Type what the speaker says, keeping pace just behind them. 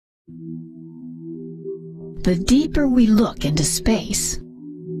The deeper we look into space,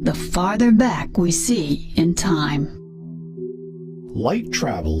 the farther back we see in time. Light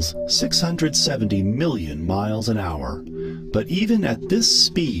travels 670 million miles an hour, but even at this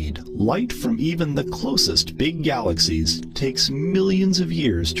speed, light from even the closest big galaxies takes millions of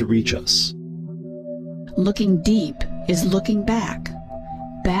years to reach us. Looking deep is looking back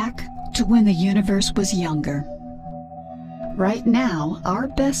to when the universe was younger. Right now, our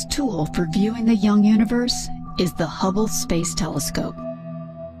best tool for viewing the young universe is the Hubble Space Telescope.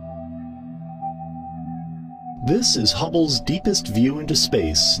 This is Hubble's deepest view into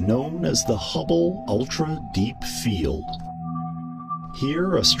space, known as the Hubble Ultra Deep Field.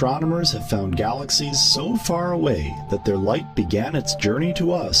 Here, astronomers have found galaxies so far away that their light began its journey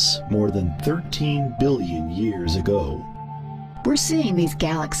to us more than 13 billion years ago. We're seeing these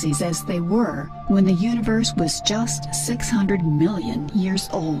galaxies as they were when the universe was just 600 million years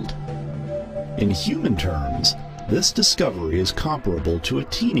old. In human terms, this discovery is comparable to a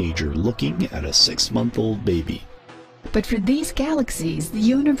teenager looking at a 6-month-old baby. But for these galaxies, the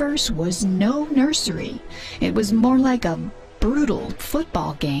universe was no nursery. It was more like a brutal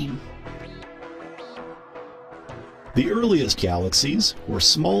football game. The earliest galaxies were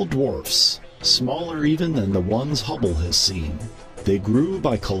small dwarfs, smaller even than the ones Hubble has seen. They grew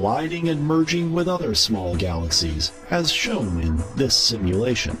by colliding and merging with other small galaxies, as shown in this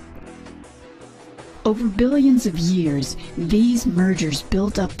simulation. Over billions of years, these mergers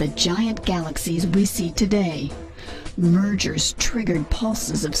built up the giant galaxies we see today. Mergers triggered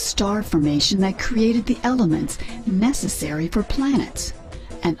pulses of star formation that created the elements necessary for planets,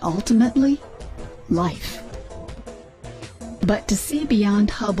 and ultimately, life. But to see beyond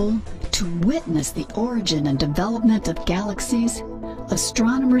Hubble, to witness the origin and development of galaxies,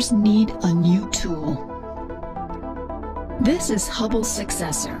 astronomers need a new tool. This is Hubble's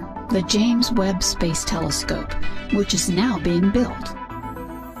successor, the James Webb Space Telescope, which is now being built.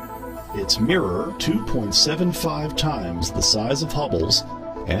 Its mirror, 2.75 times the size of Hubble's,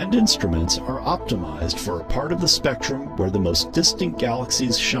 and instruments are optimized for a part of the spectrum where the most distant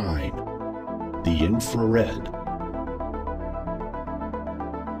galaxies shine, the infrared.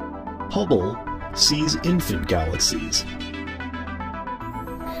 Hubble sees infant galaxies.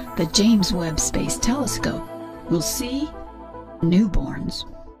 The James Webb Space Telescope will see newborns.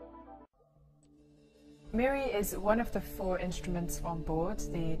 MIRI is one of the 4 instruments on board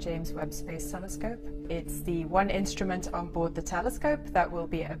the James Webb Space Telescope. It's the one instrument on board the telescope that will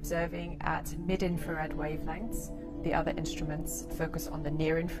be observing at mid-infrared wavelengths. The other instruments focus on the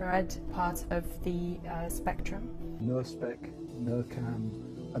near-infrared part of the spectrum. NIRSpec, NIRCam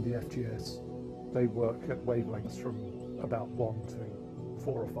and the FGS, they work at wavelengths from about 1 to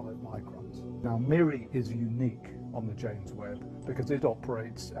 4 or 5 microns. Now MIRI is unique on the James Webb because it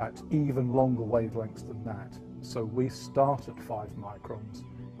operates at even longer wavelengths than that. So we start at 5 microns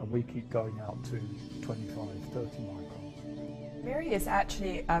and we keep going out to 25, 30 microns. MIRI is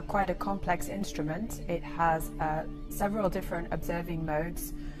actually quite a complex instrument. It has several different observing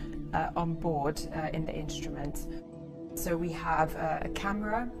modes on board in the instrument. So we have a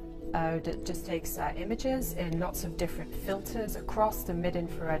camera that just takes images in lots of different filters across the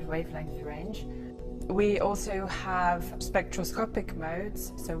mid-infrared wavelength range. We also have spectroscopic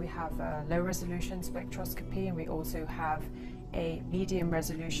modes, so we have a low-resolution spectroscopy, and we also have a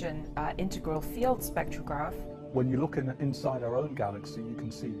medium-resolution integral field spectrograph. When you look inside our own galaxy, you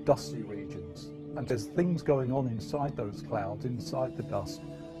can see dusty regions, and there's things going on inside those clouds, inside the dust,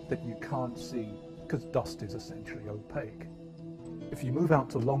 that you can't see because dust is essentially opaque. If you move out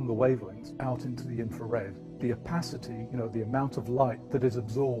to longer wavelengths, out into the infrared, the opacity, the amount of light that is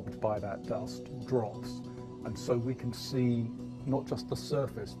absorbed by that dust drops. And so we can see not just the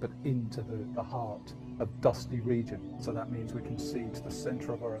surface, but into the heart of dusty region. So that means we can see to the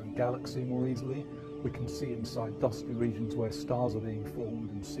center of our own galaxy more easily. We can see inside dusty regions where stars are being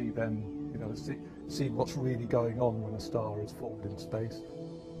formed and see them, see what's really going on when a star is formed in space.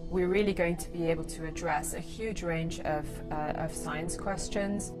 We're really going to be able to address a huge range of science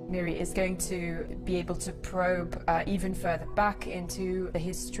questions. MIRI is going to be able to probe even further back into the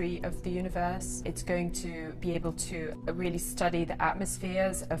history of the universe. It's going to be able to really study the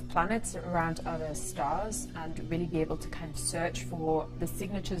atmospheres of planets around other stars and really be able to kind of search for the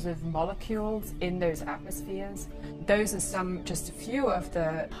signatures of molecules in those atmospheres. Those are just a few of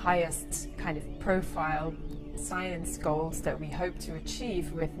the highest kind of profile science goals that we hope to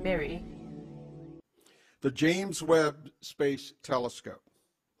achieve with MIRI. The James Webb Space Telescope.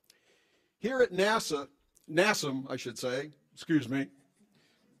 Here at NASM, I should say, excuse me,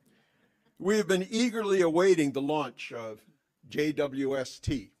 we have been eagerly awaiting the launch of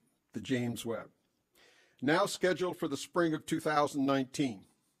JWST, the James Webb, now scheduled for the spring of 2019.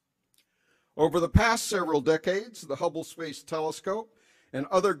 Over the past several decades, the Hubble Space Telescope and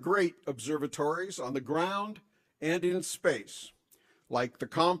other great observatories on the ground and in space, like the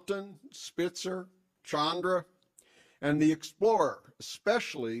Compton, Spitzer, Chandra, and the Explorer,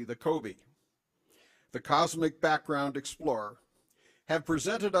 especially the COBE, the Cosmic Background Explorer, have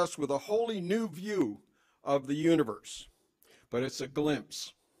presented us with a wholly new view of the universe. But it's a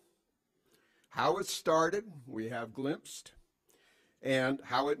glimpse. How it started, we have glimpsed, and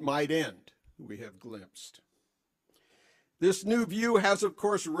how it might end, we have glimpsed. This new view has, of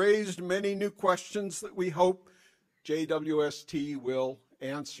course, raised many new questions that we hope JWST will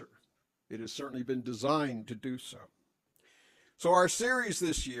answer. It has certainly been designed to do so. So our series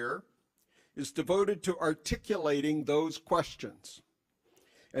this year is devoted to articulating those questions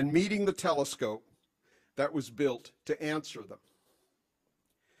and meeting the telescope that was built to answer them.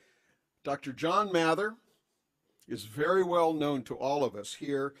 Dr. John Mather is very well known to all of us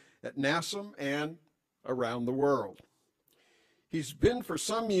here at NASA and around the world. He's been for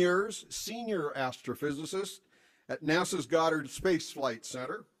some years senior astrophysicist at NASA's Goddard Space Flight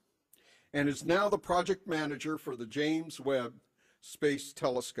Center and is now the project manager for the James Webb Space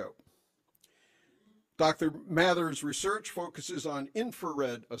Telescope. Dr. Mather's research focuses on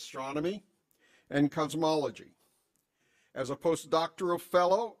infrared astronomy and cosmology. As a postdoctoral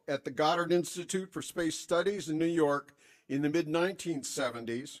fellow at the Goddard Institute for Space Studies in New York in the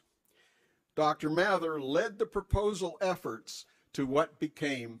mid-1970s, Dr. Mather led the proposal efforts to what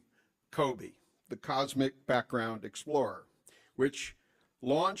became COBE, the Cosmic Background Explorer, which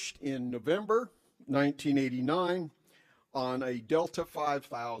launched in November 1989 on a Delta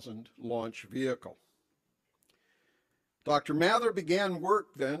 5000 launch vehicle. Dr. Mather began work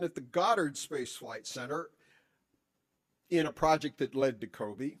then at the Goddard Space Flight Center in a project that led to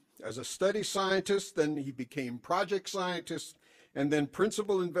COBE. As a study scientist, then he became project scientist and then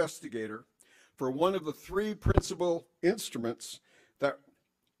principal investigator for one of the three principal instruments that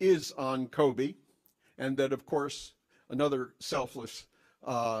is on COBE, and that, of course, another selfless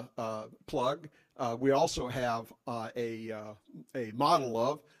plug, we also have a model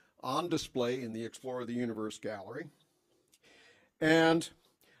of on display in the Explore the Universe gallery. And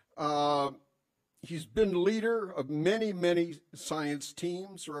he's been leader of many, many science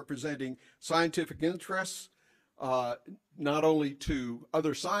teams representing scientific interests, not only to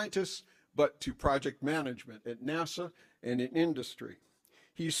other scientists, but to project management at NASA and in industry.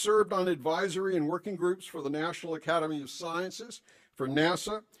 He served on advisory and working groups for the National Academy of Sciences, for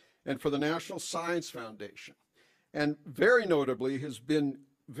NASA, and for the National Science Foundation. And very notably has been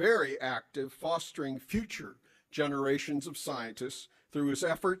very active fostering future generations of scientists through his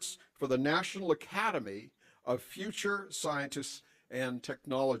efforts for the National Academy of Future Scientists and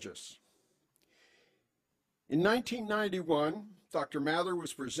Technologists. In 1991, Dr. Mather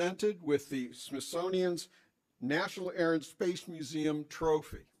was presented with the Smithsonian's National Air and Space Museum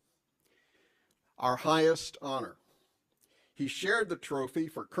Trophy, our highest honor. He shared the trophy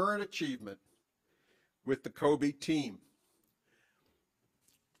for current achievement with the COBE team.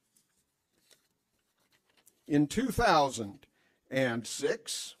 In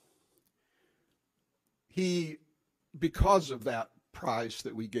 2006, he, because of that prize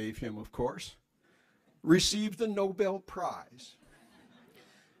that we gave him, of course, received the Nobel Prize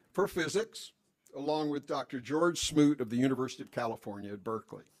for physics, along with Dr. George Smoot of the University of California at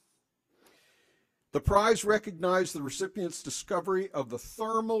Berkeley. The prize recognized the recipient's discovery of the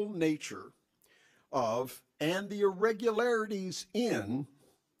thermal nature of and the irregularities in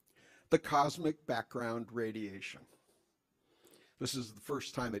the cosmic background radiation. This is the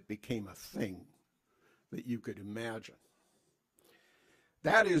first time it became a thing that you could imagine.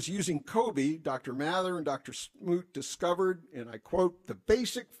 That is, using COBE, Dr. Mather and Dr. Smoot discovered, and I quote, the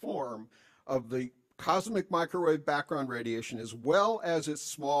basic form of the cosmic microwave background radiation as well as its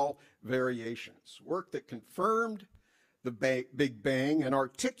small variations, work that confirmed the Big Bang and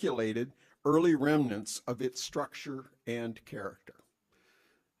articulated early remnants of its structure and character.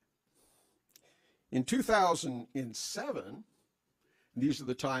 In 2007, these are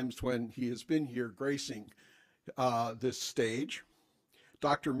the times when he has been here gracing this stage,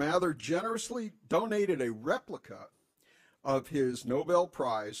 Dr. Mather generously donated a replica of his Nobel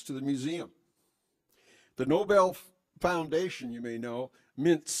Prize to the museum. The Nobel Foundation, you may know,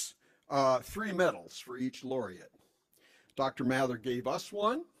 mints 3 medals for each laureate. Dr. Mather gave us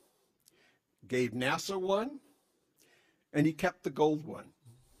one, gave NASA one, and he kept the gold one.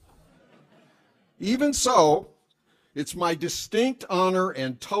 Even so, it's my distinct honor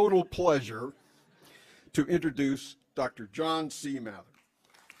and total pleasure to introduce Dr. John C. Mather.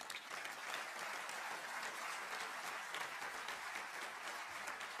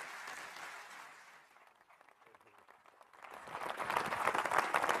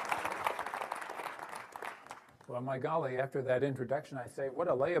 Well, my golly, after that introduction, I say, what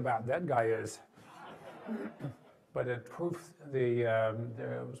a layabout that guy is. But it proves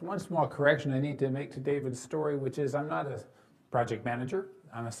there was one small correction I need to make to David's story, which is I'm not a project manager,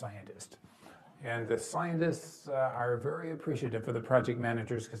 I'm a scientist. And the scientists are very appreciative of the project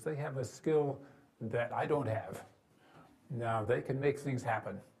managers because they have a skill that I don't have. Now, they can make things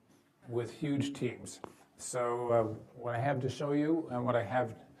happen with huge teams. So what I have to show you and what I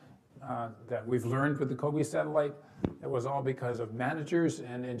have that we've learned with the COBE satellite, it was all because of managers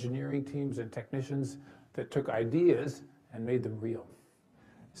and engineering teams and technicians that took ideas and made them real.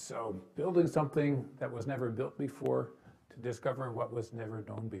 So building something that was never built before to discover what was never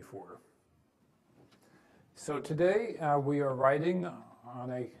known before. So today we are riding on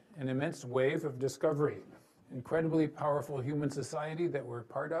an immense wave of discovery. Incredibly powerful human society that we're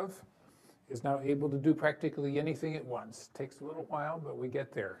part of is now able to do practically anything it wants. Takes a little while, but we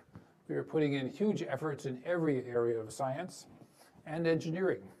get there. We are putting in huge efforts in every area of science and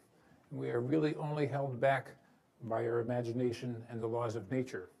engineering. We are really only held back by our imagination and the laws of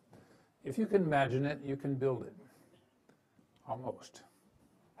nature. If you can imagine it, you can build it. Almost.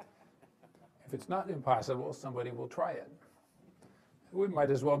 If it's not impossible, somebody will try it. We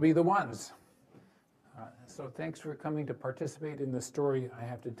might as well be the ones. So thanks for coming to participate in the story I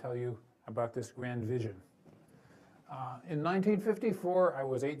have to tell you about this grand vision. In 1954, I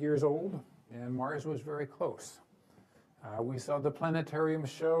was 8 years old, and Mars was very close. We saw the planetarium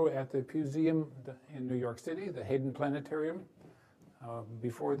show at the museum in New York City, the Hayden Planetarium,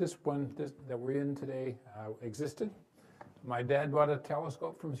 before this one that we're in today existed. My dad bought a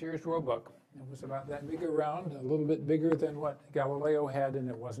telescope from Sears Roebuck. It was about that big around, a little bit bigger than what Galileo had, and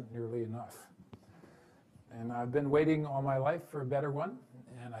it wasn't nearly enough. And I've been waiting all my life for a better one,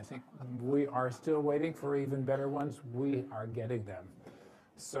 and I think we are still waiting for even better ones. We are getting them.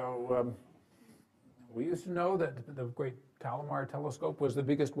 So we used to know that the great Palomar telescope was the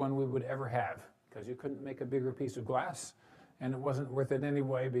biggest one we would ever have, because you couldn't make a bigger piece of glass, and it wasn't worth it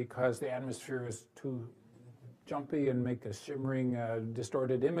anyway because the atmosphere is too jumpy and make a shimmering,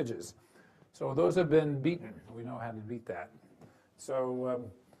 distorted images. So those have been beaten. We know how to beat that. So,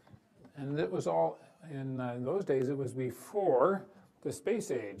 and it was all, in those days, it was before the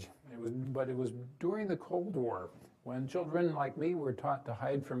space age. But it was during the Cold War, when children like me were taught to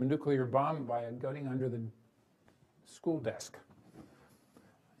hide from a nuclear bomb by going under the school desk.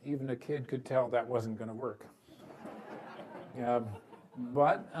 Even a kid could tell that wasn't going to work.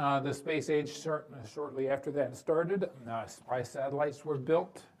 But the space age, shortly after that started, spy satellites were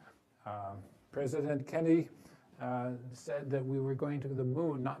built. President Kennedy said that we were going to the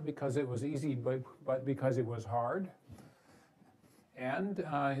moon, not because it was easy, but because it was hard. And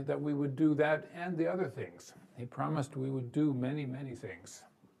that we would do that and the other things. He promised we would do many, many things,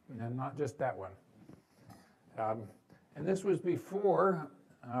 and not just that one. And this was before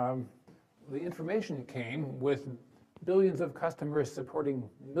the information came with billions of customers supporting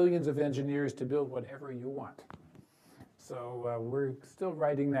millions of engineers to build whatever you want. So we're still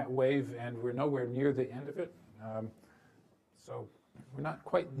riding that wave, and we're nowhere near the end of it. So we're not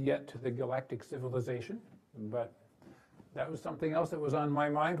quite yet to the galactic civilization, but that was something else that was on my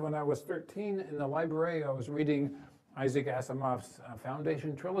mind when I was 13 in the library. I was reading Isaac Asimov's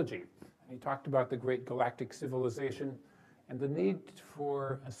Foundation trilogy. He talked about the great galactic civilization and the need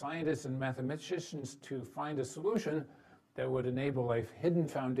for scientists and mathematicians to find a solution that would enable a hidden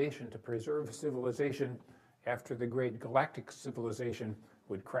foundation to preserve civilization after the great galactic civilization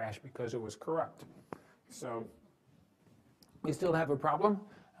would crash because it was corrupt. So we still have a problem,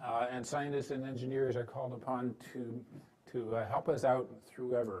 and scientists and engineers are called upon to help us out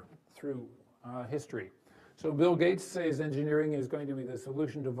through history. So Bill Gates says engineering is going to be the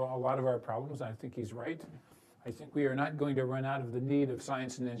solution to a lot of our problems. I think he's right. I think we are not going to run out of the need of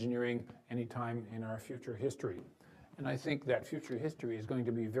science and engineering anytime in our future history. And I think that future history is going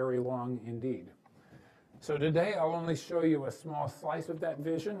to be very long indeed. So today I'll only show you a small slice of that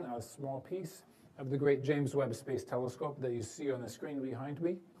vision, a small piece of the great James Webb Space Telescope that you see on the screen behind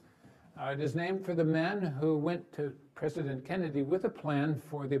me. It is named for the man who went to President Kennedy with a plan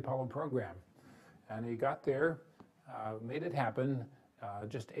for the Apollo program. And he got there, made it happen.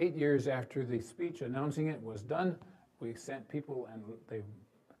 Just 8 years after the speech announcing it was done, we sent people and they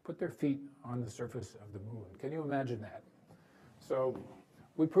put their feet on the surface of the moon. Can you imagine that? So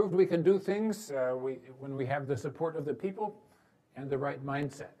we proved we can do things when we have the support of the people and the right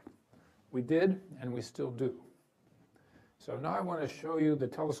mindset. We did, and we still do. So now I want to show you the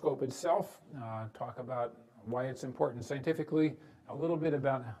telescope itself, talk about why it's important scientifically, a little bit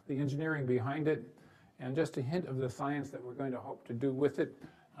about the engineering behind it, and just a hint of the science that we're going to hope to do with it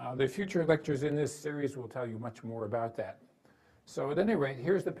The future lectures in this series will tell you much more about that. So at any rate,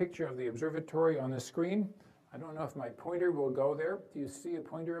 here's the picture of the observatory on the screen. I don't know if my pointer will go there. Do you see a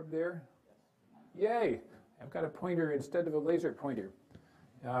pointer up there? Yay! I've got a pointer instead of a laser pointer.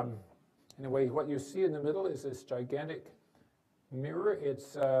 Anyway, what you see in the middle is this gigantic mirror.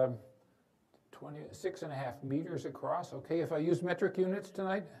 It's 26.5 meters across. Okay, if I use metric units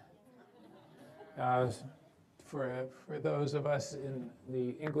tonight, for those of us in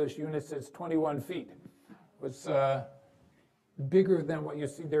the English units, it's 21 feet. It's bigger than what you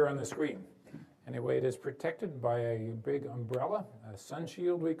see there on the screen. Anyway, it is protected by a big umbrella, a sun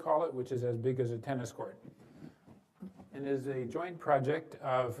shield we call it, which is as big as a tennis court. And is a joint project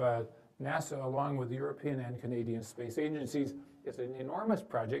of NASA along with the European and Canadian space agencies. It's an enormous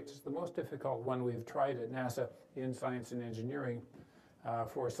project. It's the most difficult one we've tried at NASA in science and engineering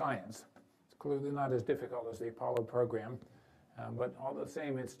for science. It's clearly not as difficult as the Apollo program, but all the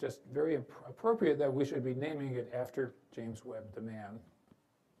same, it's just very appropriate that we should be naming it after James Webb, the man.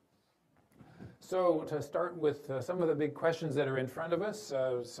 So to start with some of the big questions that are in front of us,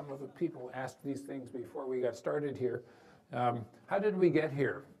 some of the people asked these things before we got started here. How did we get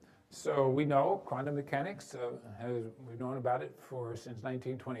here? So we know quantum mechanics, we've known about it since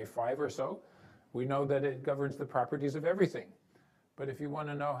 1925 or so. We know that it governs the properties of everything. But if you want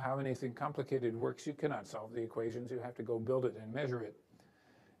to know how anything complicated works, you cannot solve the equations. You have to go build it and measure it.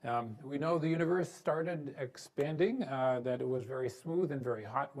 We know the universe started expanding, that it was very smooth and very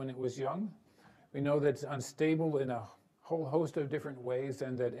hot when it was young. We know that it's unstable in a whole host of different ways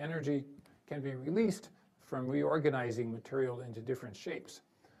and that energy can be released from reorganizing material into different shapes.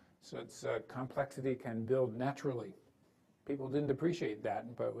 So its complexity can build naturally. People didn't appreciate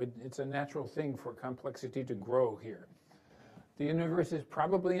that, but it's a natural thing for complexity to grow here. The universe is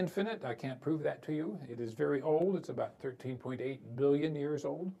probably infinite. I can't prove that to you. It is very old. It's about 13.8 billion years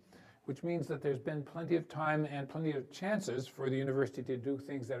old, which means that there's been plenty of time and plenty of chances for the universe to do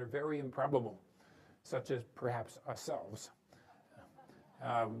things that are very improbable, such as perhaps ourselves.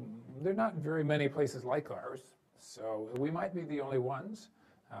 There are not very many places like ours, so we might be the only ones.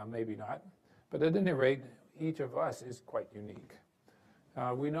 Maybe not. But at any rate, each of us is quite unique.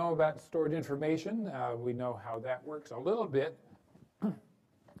 We know about stored information. We know how that works a little bit.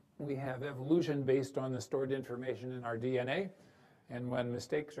 We have evolution based on the stored information in our DNA. And when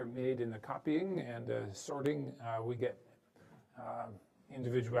mistakes are made in the copying and sorting, we get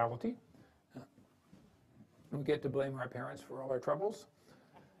individuality. We get to blame our parents for all our troubles.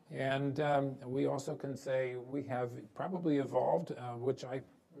 And we also can say we have probably evolved, which I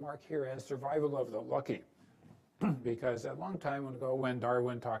mark here as survival of the lucky. Because a long time ago when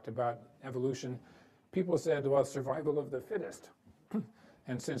Darwin talked about evolution, people said, well, survival of the fittest.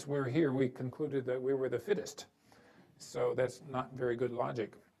 And since we're here, we concluded that we were the fittest. So that's not very good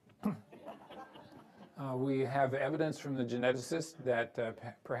logic. We have evidence from the geneticists that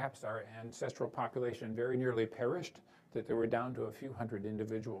perhaps our ancestral population very nearly perished, that they were down to a few hundred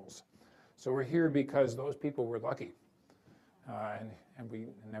individuals. So we're here because those people were lucky. And we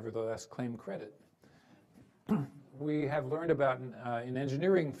nevertheless claim credit. We have learned about, in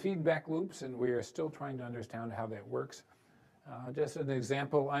engineering, feedback loops, and we are still trying to understand how that works. Just an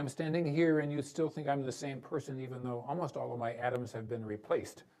example, I'm standing here and you still think I'm the same person even though almost all of my atoms have been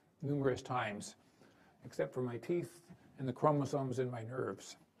replaced numerous times, except for my teeth and the chromosomes in my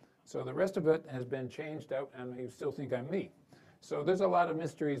nerves. So the rest of it has been changed out and you still think I'm me. So there's a lot of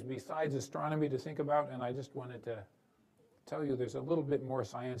mysteries besides astronomy to think about, and I just wanted to tell you there's a little bit more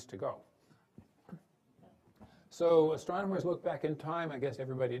science to go. So astronomers look back in time. I guess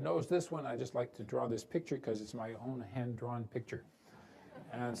everybody knows this one. I just like to draw this picture because it's my own hand-drawn picture.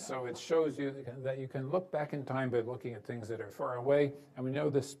 And so it shows you that you can look back in time by looking at things that are far away. And we know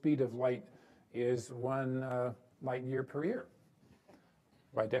the speed of light is 1 light year per year,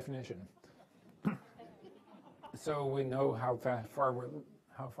 by definition. So we know how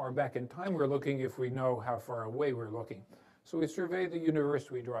far back in time we're looking if we know how far away we're looking. So we survey the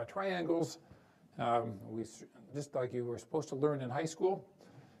universe, we draw triangles, just like you were supposed to learn in high school.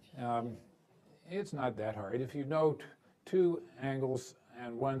 It's not that hard. If you know two angles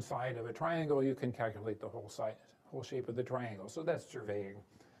and one side of a triangle, you can calculate the whole shape of the triangle. So that's surveying.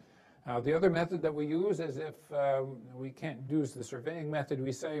 The other method that we use is if we can't use the surveying method,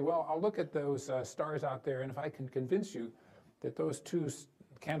 we say, well, I'll look at those stars out there, and if I can convince you that those two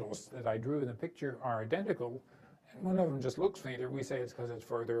candles that I drew in the picture are identical, and one of them just looks fainter, we say it's because it's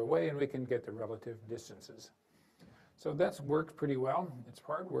further away, and we can get the relative distances. So that's worked pretty well. It's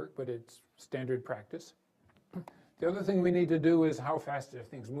hard work, but it's standard practice. The other thing we need to do is how fast are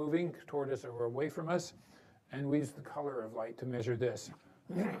things moving toward us or away from us, and we use the color of light to measure this.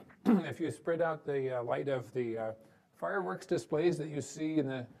 if you spread out the light of the fireworks displays that you see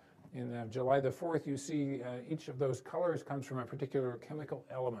in July the 4th, you see each of those colors comes from a particular chemical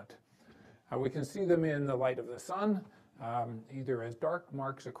element. We can see them in the light of the sun, either as dark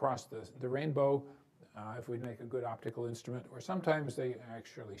marks across the rainbow, if we make a good optical instrument, or sometimes they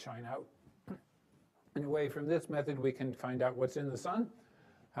actually shine out. Anyway, from this method, we can find out what's in the sun,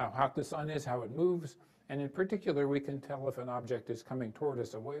 how hot the sun is, how it moves, and in particular, we can tell if an object is coming toward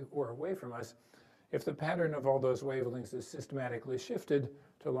us or away from us if the pattern of all those wavelengths is systematically shifted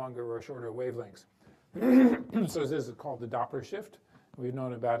to longer or shorter wavelengths. So this is called the Doppler shift. We've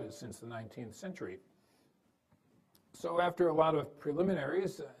known about it since the 19th century. So after a lot of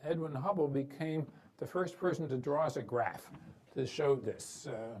preliminaries, Edwin Hubble became the first person to draw us a graph to show this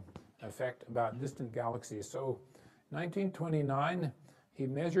effect about distant galaxies. So 1929, he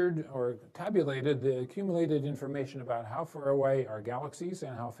measured or tabulated the accumulated information about how far away are galaxies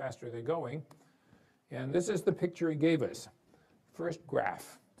and how fast are they going. And this is the picture he gave us. First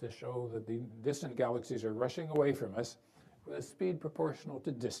graph to show that the distant galaxies are rushing away from us with a speed proportional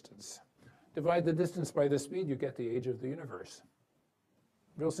to distance. Divide the distance by the speed, you get the age of the universe.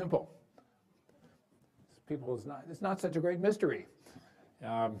 Real simple. It's not such a great mystery.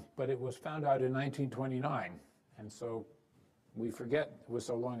 But it was found out in 1929. And so we forget it was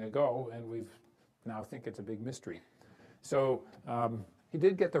so long ago, and we now think it's a big mystery. So he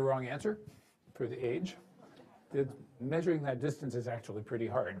did get the wrong answer for the age. Measuring that distance is actually pretty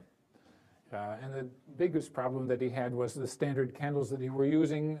hard. And the biggest problem that he had was the standard candles that he were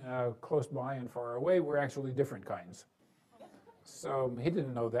using close by and far away were actually different kinds. So he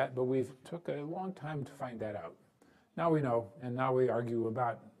didn't know that, but we took a long time to find that out. Now we know, and now we argue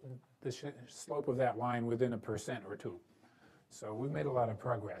about the slope of that line within 1% or 2. So we made a lot of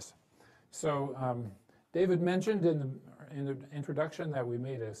progress. So David mentioned in the introduction that we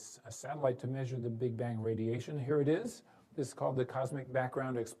made a satellite to measure the Big Bang radiation. Here it is. This is called the Cosmic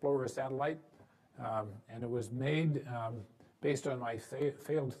Background Explorer satellite, and it was made based on my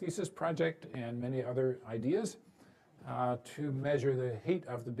failed thesis project and many other ideas to measure the heat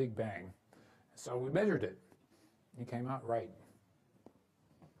of the Big Bang. So we measured it. It came out right.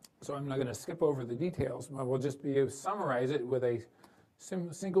 So I'm not going to skip over the details, but we'll just summarize it with a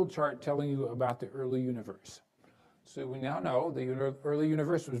single chart telling you about the early universe. So we now know the early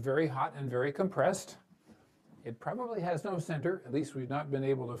universe was very hot and very compressed. It probably has no center, at least we've not been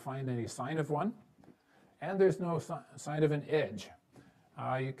able to find any sign of one. And there's no sign of an edge.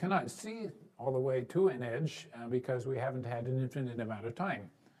 You cannot see all the way to an edge because we haven't had an infinite amount of time.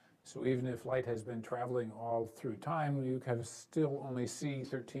 So even if light has been traveling all through time, you can still only see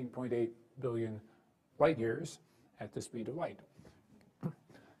 13.8 billion light years at the speed of light.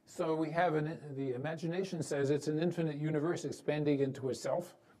 So we have the imagination says it's an infinite universe expanding into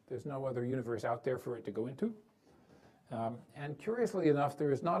itself. There's no other universe out there for it to go into. And curiously enough,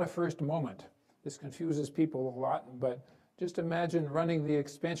 there is not a first moment. This confuses people a lot, but just imagine running the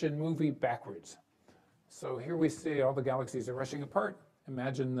expansion movie backwards. So here we see all the galaxies are rushing apart.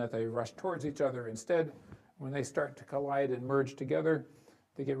 Imagine that they rush towards each other instead. When they start to collide and merge together,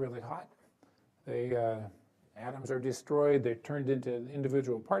 they get really hot. Atoms are destroyed, they're turned into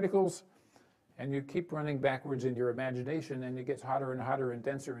individual particles, and you keep running backwards in your imagination, and it gets hotter and hotter and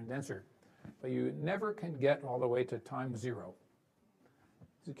denser. But you never can get all the way to time zero.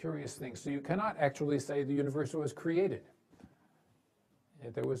 It's a curious thing. So you cannot actually say the universe was created.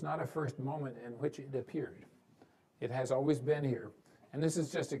 There was not a first moment in which it appeared. It has always been here. And this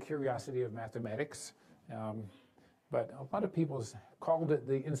is just a curiosity of mathematics. But a lot of people called it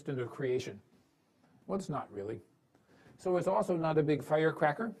the instant of creation. Well, it's not really. So it's also not a big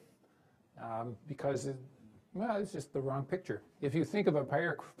firecracker because it's just the wrong picture. If you think of a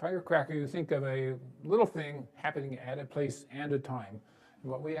firecracker, you think of a little thing happening at a place and a time.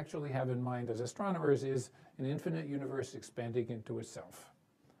 And what we actually have in mind as astronomers is an infinite universe expanding into itself.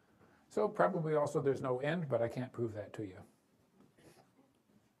 So probably also there's no end, but I can't prove that to you.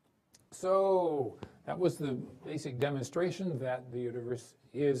 So that was the basic demonstration that the universe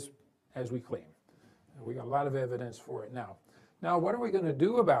is as we claim. We got a lot of evidence for it now. Now, what are we going to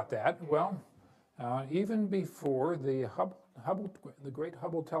do about that? Well, even before the Great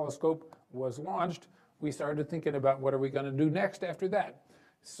Hubble Telescope was launched, we started thinking about what are we going to do next after that.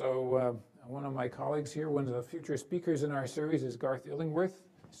 So one of my colleagues here, one of the future speakers in our series is Garth Illingworth,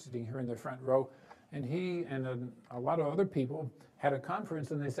 sitting here in the front row. And he and a lot of other people had a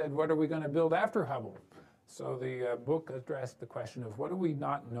conference, and they said, what are we going to build after Hubble? So the book addressed the question of what do we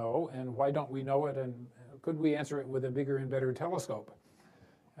not know, and why don't we know it, and could we answer it with a bigger and better telescope?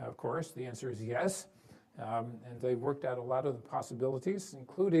 Of course, the answer is yes. And they worked out a lot of the possibilities,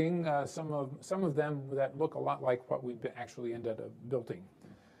 including some of them that look a lot like what we actually ended up building.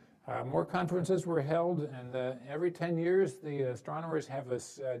 More conferences were held, and every 10 years, the astronomers have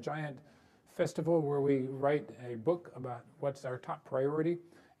this giant festival where we write a book about what's our top priority.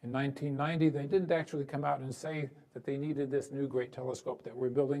 In 1990, they didn't actually come out and say that they needed this new great telescope that we're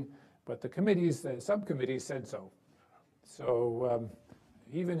building, but the committees, the subcommittees said so. So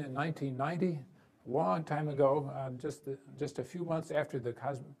even in 1990, a long time ago, just a few months after the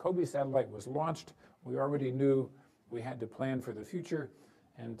COBE satellite was launched, we already knew we had to plan for the future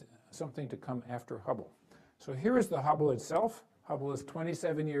and something to come after Hubble. So here is the Hubble itself. Hubble is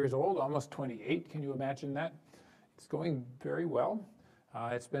 27 years old, almost 28. Can you imagine that? It's going very well.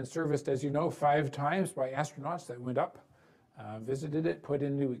 It's been serviced, as you know, 5 times by astronauts that went up, visited it, put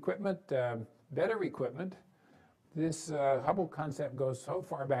in new equipment, better equipment. This Hubble concept goes so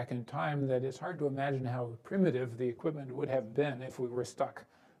far back in time that it's hard to imagine how primitive the equipment would have been if we were stuck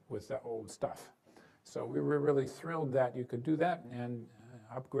with the old stuff. So we were really thrilled that you could do that and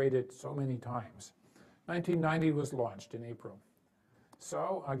upgrade it so many times. 1990 was launched in April.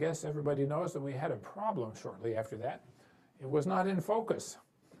 So I guess everybody knows that we had a problem shortly after that. It was not in focus.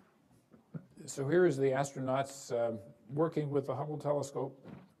 So here's the astronauts working with the Hubble telescope.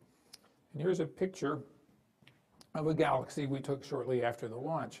 And here's a picture of a galaxy we took shortly after the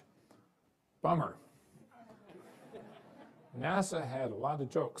launch. Bummer. NASA had a lot of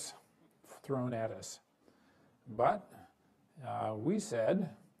jokes thrown at us. But we said,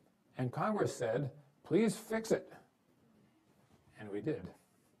 and Congress said, please fix it. And we did.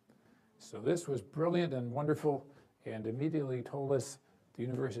 So this was brilliant and wonderful, and immediately told us the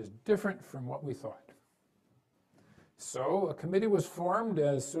universe is different from what we thought. So a committee was formed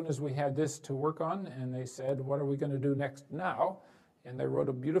as soon as we had this to work on, and they said, what are we going to do next now? And they wrote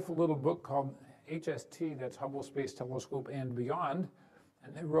a beautiful little book called HST, that's Hubble Space Telescope and Beyond,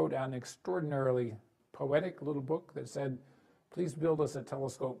 and they wrote an extraordinarily poetic little book that said, please build us a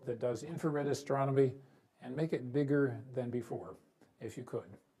telescope that does infrared astronomy and make it bigger than before, if you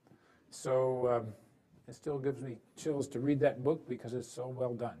could. So it still gives me chills to read that book because it's so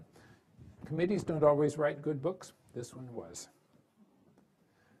well done. Committees don't always write good books. This one was.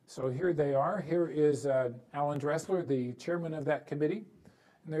 So here they are. Here is Alan Dressler, the chairman of that committee.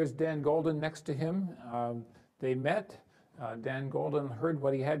 And there's Dan Golden next to him. They met. Dan Golden heard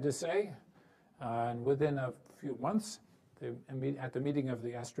what he had to say. And within a few months, at the meeting of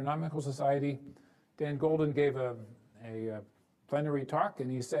the Astronomical Society, Dan Golden gave a plenary talk,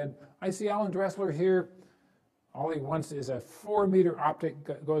 and he said, I see Alan Dressler here. All he wants is a 4-meter optic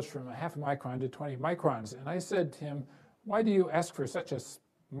that goes from a half a micron to 20 microns. And I said to him, why do you ask for such a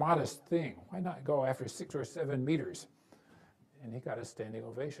modest thing? Why not go after 6 or 7 meters? And he got a standing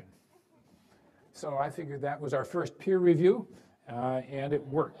ovation. So I figured that was our first peer review, and it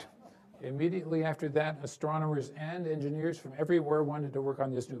worked. Immediately after that, astronomers and engineers from everywhere wanted to work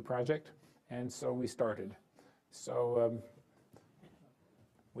on this new project, and so we started. So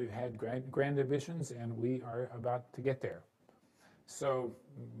we've had grand ambitions, and we are about to get there. So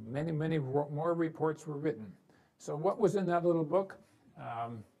many more reports were written. So what was in that little book?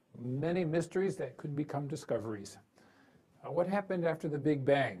 Many mysteries that could become discoveries. What happened after the Big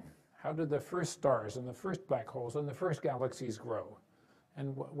Bang? How did the first stars and the first black holes and the first galaxies grow?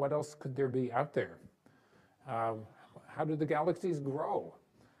 And what else could there be out there? How did the galaxies grow?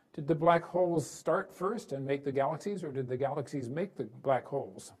 Did the black holes start first and make the galaxies, or did the galaxies make the black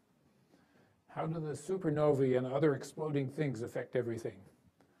holes? How do the supernovae and other exploding things affect everything?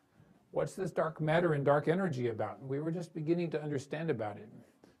 What's this dark matter and dark energy about? We were just beginning to understand about it.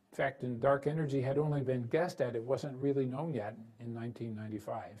 In fact, dark energy had only been guessed at. It wasn't really known yet in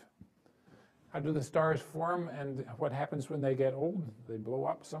 1995. How do the stars form, and what happens when they get old? They blow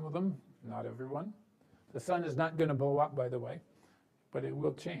up, some of them, not everyone. The sun is not going to blow up, by the way, but it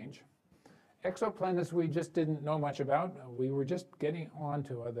will change. Exoplanets we just didn't know much about. We were just getting on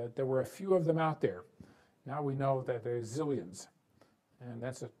to that. There were a few of them out there. Now we know that there's zillions, and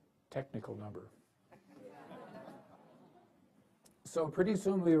that's a technical number. So pretty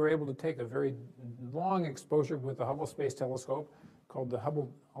soon we were able to take a very long exposure with the Hubble Space Telescope called the Hubble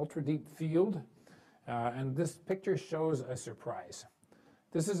Ultra Deep Field, and this picture shows a surprise.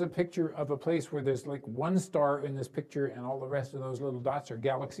 This is a picture of a place where there's like one star in this picture, and all the rest of those little dots are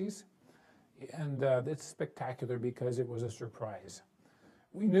galaxies. And it's spectacular because it was a surprise.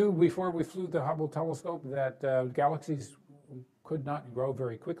 We knew before we flew the Hubble telescope that galaxies could not grow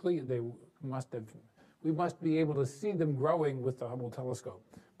very quickly. We must be able to see them growing with the Hubble telescope.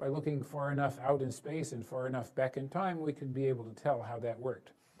 By looking far enough out in space and far enough back in time, we could be able to tell how that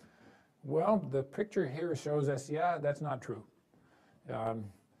worked. Well, the picture here shows us, yeah, that's not true.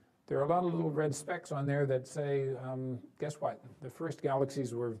 There are a lot of little red specks on there that say, guess what? The first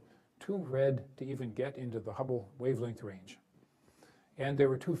galaxies were too red to even get into the Hubble wavelength range. And they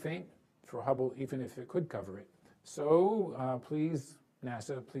were too faint for Hubble, even if it could cover it. So please,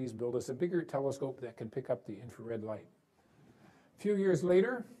 NASA, please build us a bigger telescope that can pick up the infrared light. A few years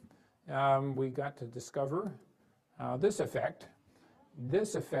later, we got to discover this effect.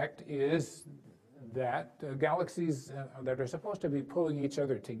 This effect is that galaxies that are supposed to be pulling each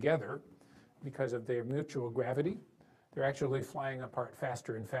other together because of their mutual gravity, they're actually flying apart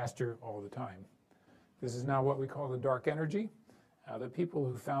faster and faster all the time. This is now what we call the dark energy. The people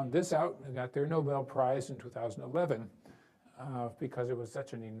who found this out got their Nobel Prize in 2011 because it was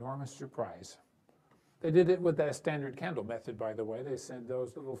such an enormous surprise. They did it with that standard candle method, by the way. They said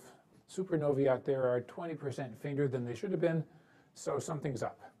those little supernovae out there are 20% fainter than they should have been, so something's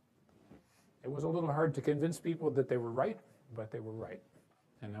up. It was a little hard to convince people that they were right, but they were right.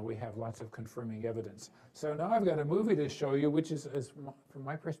 And now we have lots of confirming evidence. So now I've got a movie to show you, which is, from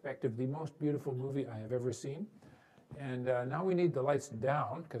my perspective, the most beautiful movie I have ever seen. And now we need the lights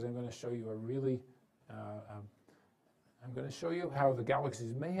down, because I'm going to show you a really, I'm going to show you how the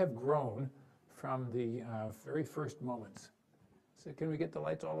galaxies may have grown from the very first moments. So can we get the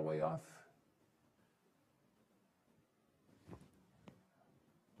lights all the way off?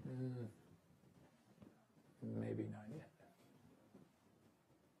 Maybe not yet.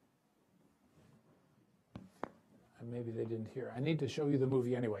 Maybe they didn't hear. I need to show you the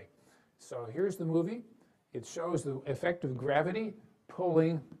movie anyway. So here's the movie. It shows the effect of gravity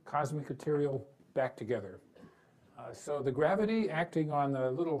pulling cosmic material back together. So the gravity acting on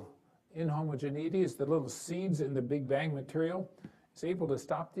the little inhomogeneities, the little seeds in the Big Bang material, is able to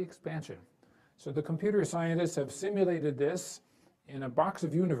stop the expansion. So the computer scientists have simulated this in a box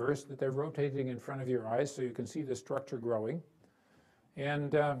of universe that they're rotating in front of your eyes so you can see the structure growing.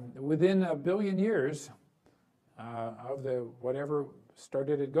 And within 1 billion years of the whatever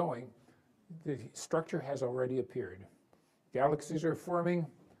started it going, the structure has already appeared. Galaxies are forming.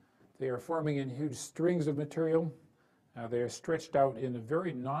 They are forming in huge strings of material. They are stretched out in a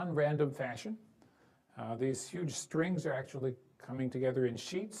very non-random fashion. These huge strings are actually coming together in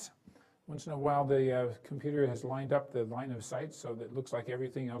sheets. Once in a while, the computer has lined up the line of sight so that it looks like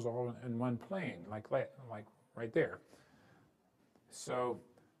everything is all in one plane, like right there. So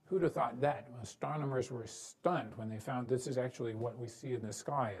who'd have thought that? Astronomers were stunned when they found this is actually what we see in the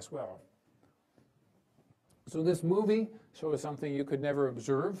sky as well. So this movie shows something you could never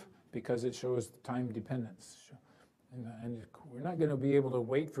observe because it shows time dependence. And we're not going to be able to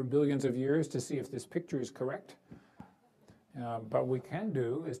wait for billions of years to see if this picture is correct. But what we can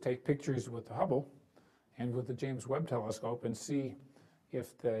do is take pictures with the Hubble and with the James Webb telescope and see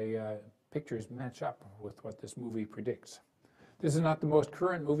if the pictures match up with what this movie predicts. This is not the most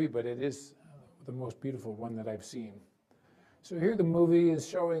current movie, but it is the most beautiful one that I've seen. So here the movie is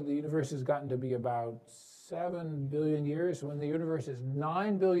showing the universe has gotten to be about 7 billion years. When the universe is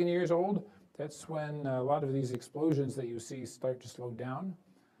 9 billion years old, that's when a lot of these explosions that you see start to slow down.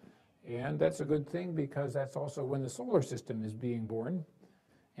 And that's a good thing because that's also when the solar system is being born.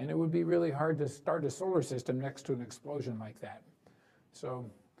 And it would be really hard to start a solar system next to an explosion like that. So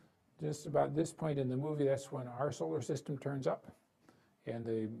just about this point in the movie, that's when our solar system turns up and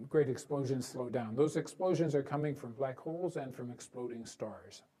the great explosions slow down. Those explosions are coming from black holes and from exploding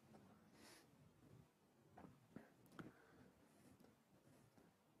stars.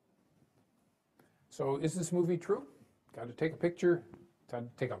 So is this movie true? Got to take a picture, got to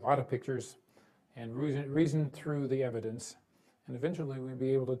take a lot of pictures and reason through the evidence. And eventually we'll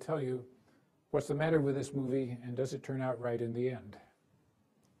be able to tell you what's the matter with this movie and does it turn out right in the end.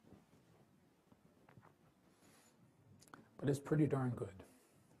 But it's pretty darn good.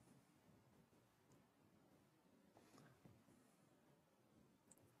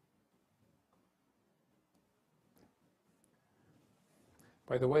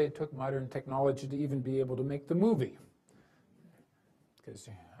 By the way, it took modern technology to even be able to make the movie. Because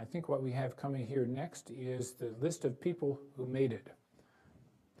I think what we have coming here next is the list of people who made it.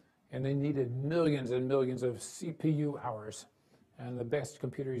 And they needed millions and millions of CPU hours and the best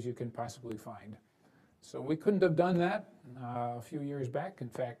computers you can possibly find. So we couldn't have done that a few years back. In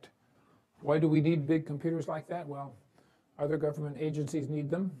fact, why do we need big computers like that? Well, other government agencies need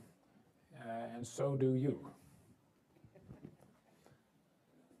them, and so do you.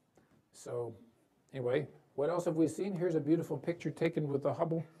 So anyway, what else have we seen? Here's a beautiful picture taken with the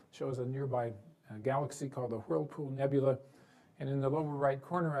Hubble. Shows a nearby galaxy called the Whirlpool Nebula. And in the lower right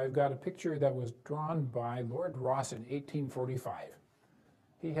corner, I've got a picture that was drawn by Lord Rosse in 1845.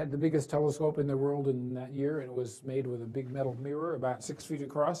 He had the biggest telescope in the world in that year, and it was made with a big metal mirror about 6 feet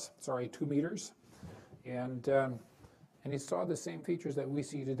across, 2 meters. And he saw the same features that we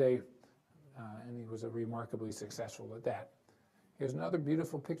see today, and he was remarkably successful at that. Here's another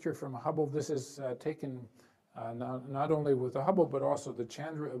beautiful picture from Hubble. This is taken not only with the Hubble, but also the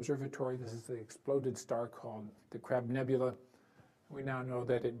Chandra Observatory. This is the exploded star called the Crab Nebula. We now know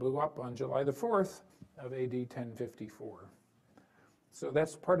that it blew up on July the 4th of AD 1054. So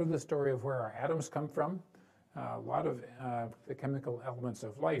that's part of the story of where our atoms come from. A lot of the chemical elements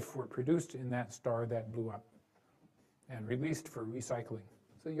of life were produced in that star that blew up and released for recycling.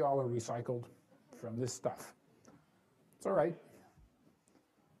 So you all are recycled from this stuff. It's all right.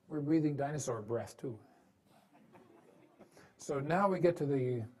 We're breathing dinosaur breath too. So now we get to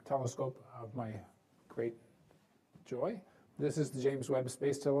the telescope of my great joy. This is the James Webb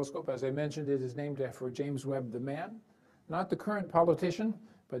Space Telescope. As I mentioned, it is named after James Webb, the man, not the current politician,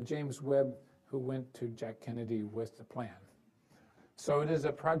 but James Webb, who went to Jack Kennedy with the plan. So it is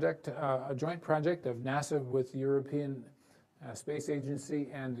a project, a joint project of NASA with the European Space Agency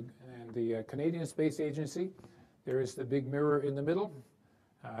and the Canadian Space Agency. There is the big mirror in the middle.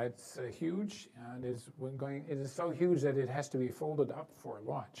 It's huge, and it is so huge that it has to be folded up for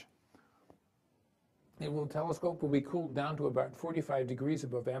launch. The telescope will be cooled down to about 45 degrees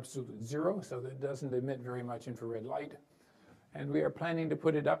above absolute zero, so that it doesn't emit very much infrared light. And we are planning to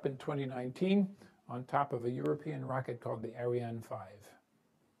put it up in 2019 on top of a European rocket called the Ariane 5.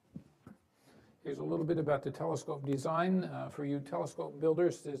 Here's a little bit about the telescope design. For you telescope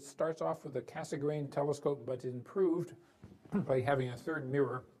builders, it starts off with a Cassegrain telescope, but improved by having a third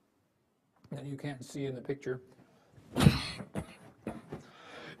mirror that you can't see in the picture.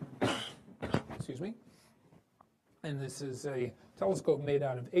 Excuse me. And this is a telescope made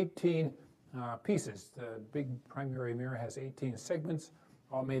out of 18 pieces. The big primary mirror has 18 segments,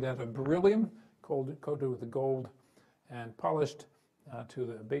 all made out of beryllium, coated with gold, and polished to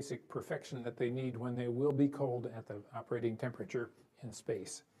the basic perfection that they need when they will be cold at the operating temperature in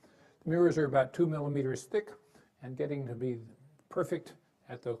space. The mirrors are about 2 millimeters thick, and getting to be perfect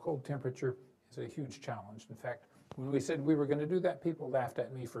at the cold temperature is a huge challenge. In fact, when we said we were going to do that, people laughed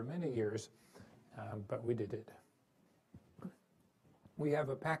at me for many years, but we did it. We have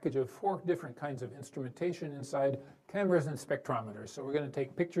a package of 4 different kinds of instrumentation inside, cameras and spectrometers. So we're going to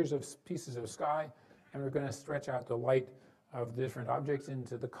take pictures of pieces of sky, and we're going to stretch out the light of different objects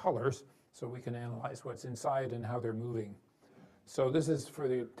into the colors so we can analyze what's inside and how they're moving. So this is for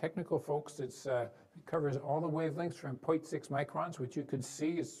the technical folks. It covers all the wavelengths from 0.6 microns, which you could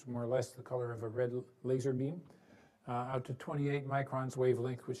see is more or less the color of a red laser beam, out to 28 microns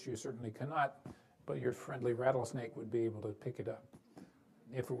wavelength, which you certainly cannot, but your friendly rattlesnake would be able to pick it up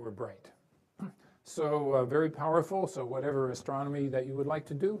if it were bright. So very powerful. So whatever astronomy that you would like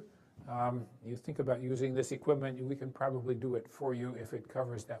to do, you think about using this equipment, we can probably do it for you if it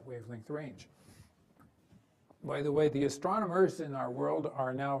covers that wavelength range. By the way, the astronomers in our world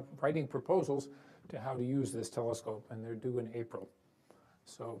are now writing proposals to how to use this telescope, and they're due in April.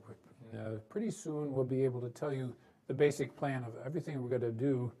 So pretty soon we'll be able to tell you the basic plan of everything we're going to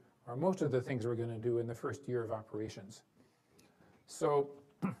do, or most of the things we're going to do in the first year of operations. So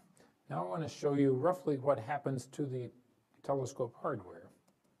now I want to show you roughly what happens to the telescope hardware.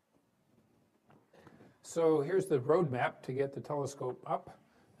 So here's the roadmap to get the telescope up.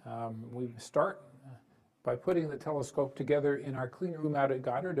 We start by putting the telescope together in our clean room out at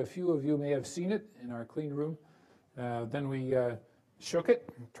Goddard. A few of you may have seen it in our clean room. Then we shook it,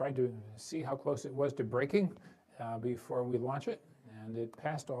 tried to see how close it was to breaking before we launch it, and it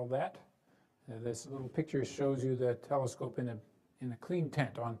passed all that. This little picture shows you the telescope in a clean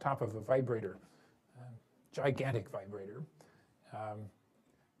tent on top of a vibrator, gigantic vibrator,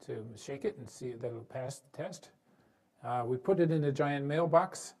 to shake it and see that it'll pass the test. We put it in a giant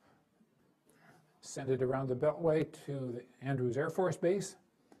mailbox, sent it around the Beltway to the Andrews Air Force Base,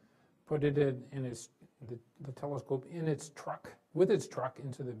 put it in the telescope in its truck, with its truck,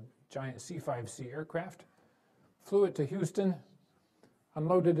 into the giant C-5C aircraft, flew it to Houston,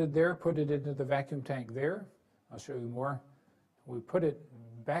 unloaded it there, put it into the vacuum tank there. I'll show you more. We put it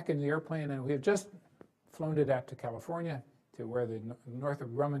back in the airplane, and we have just flown it out to California, to where the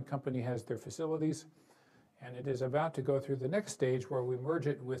Northrop Grumman Company has their facilities. And it is about to go through the next stage where we merge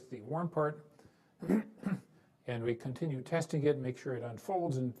it with the warm part, and we continue testing it, make sure it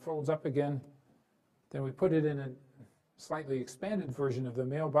unfolds and folds up again. Then we put it in a slightly expanded version of the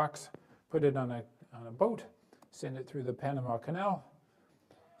mailbox, put it on a boat, send it through the Panama Canal,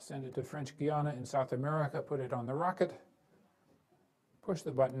 send it to French Guiana in South America, put it on the rocket, push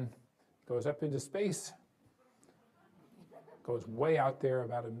the button, goes up into space, goes way out there,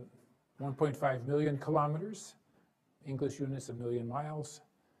 about 1.5 million kilometers, English units a million miles,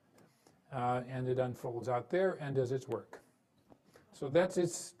 and it unfolds out there and does its work. So that's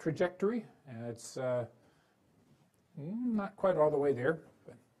its trajectory, and it's not quite all the way there,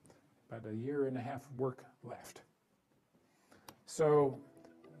 but about a year and a half of work left. So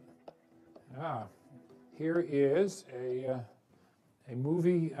here is a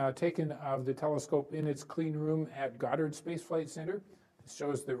movie taken of the telescope in its clean room at Goddard Space Flight Center. It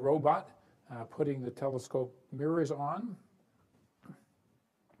shows the robot putting the telescope mirrors on.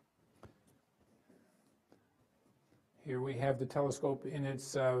 Here we have the telescope in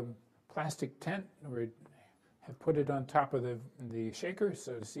its plastic tent. We have put it on top of the shaker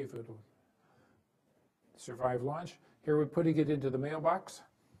so to see if it will survive launch. Here we're putting it into the mailbox,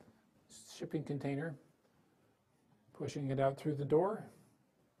 shipping container, pushing it out through the door,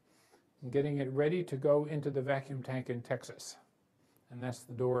 and getting it ready to go into the vacuum tank in Texas. And that's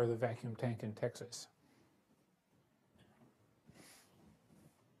the door of the vacuum tank in Texas.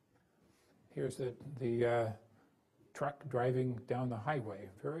 Here's the truck driving down the highway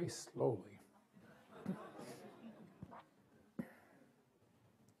very slowly.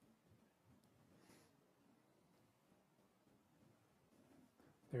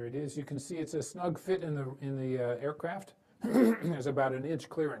 There it is. You can see it's a snug fit in the aircraft. There's about an inch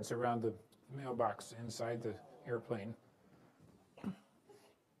clearance around the mailbox inside the airplane.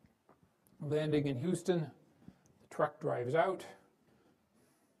 Landing in Houston, the truck drives out.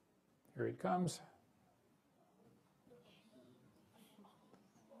 Here it comes.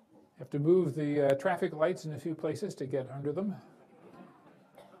 Have to move the traffic lights in a few places to get under them.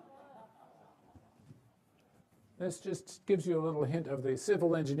 This just gives you a little hint of the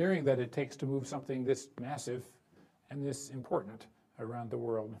civil engineering that it takes to move something this massive and this important around the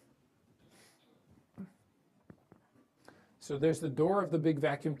world. So there's the door of the big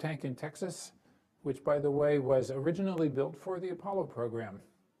vacuum tank in Texas, which, by the way, was originally built for the Apollo program.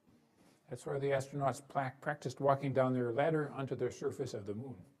 That's where the astronauts practiced walking down their ladder onto the surface of the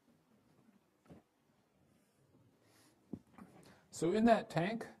moon. So in that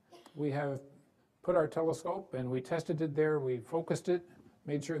tank, we have put our telescope, and we tested it there. We focused it,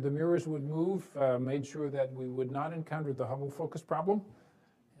 made sure the mirrors would move, made sure that we would not encounter the Hubble focus problem.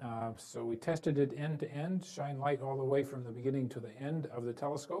 So we tested it end to end, shine light all the way from the beginning to the end of the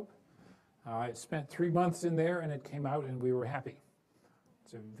telescope. It spent 3 months in there, and it came out, and we were happy.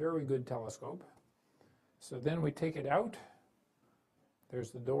 It's a very good telescope. So then we take it out. There's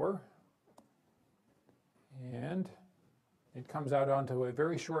the door. And it comes out onto a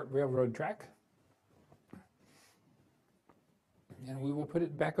very short railroad track. And we will put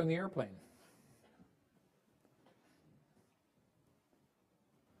it back on the airplane.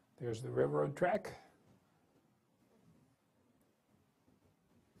 There's the railroad track.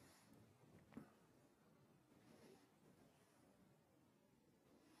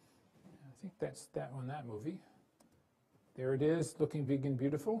 I think that's that one, that movie. There it is, looking big and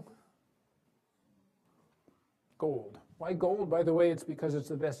beautiful. Gold. Why gold? By the way, it's because it's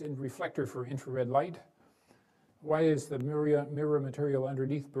the best reflector for infrared light. Why is the mirror material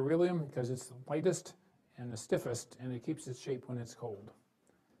underneath beryllium? Because it's the lightest and the stiffest, and it keeps its shape when it's cold.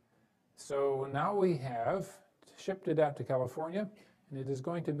 So now we have shipped it out to California, and it is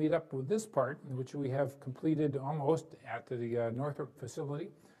going to meet up with this part, which we have completed almost at the Northrop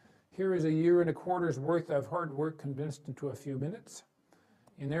facility. Here is 1.25 years worth of hard work condensed into a few minutes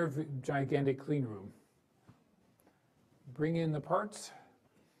in their gigantic clean room. Bring in the parts.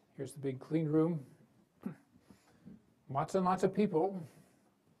 Here's the big clean room. Lots and lots of people.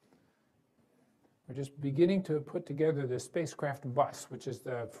 We're just beginning to put together the spacecraft bus, which is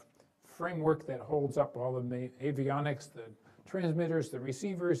the framework that holds up all the avionics, the transmitters, the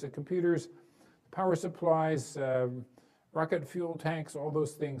receivers, the computers, the power supplies, rocket fuel tanks, all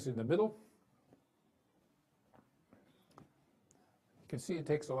those things in the middle. You can see it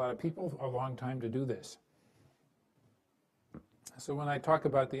takes a lot of people a long time to do this. So when I talk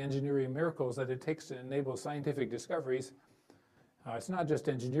about the engineering miracles that it takes to enable scientific discoveries, it's not just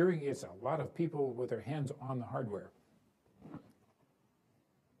engineering, it's a lot of people with their hands on the hardware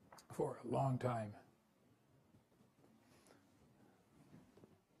for a long time.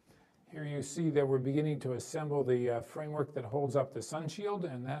 Here you see that we're beginning to assemble the framework that holds up the sun shield,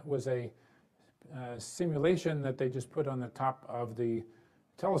 and that was a simulation that they just put on the top of the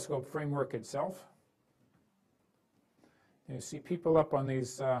telescope framework itself. You see people up on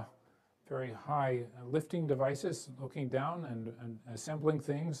these very high lifting devices looking down and assembling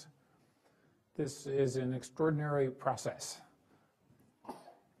things. This is an extraordinary process.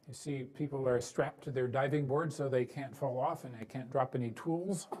 You see people are strapped to their diving board so they can't fall off and they can't drop any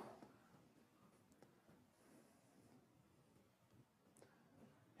tools.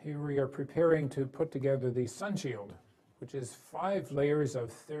 Here we are preparing to put together the sun shield, which is 5 layers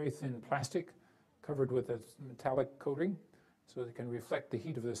of very thin plastic covered with a metallic coating so it can reflect the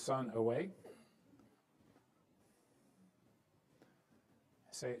heat of the sun away.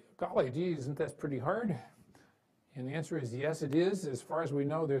 I say, golly, gee, isn't that pretty hard? And the answer is yes, it is. As far as we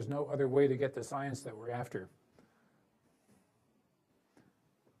know, there's no other way to get the science that we're after.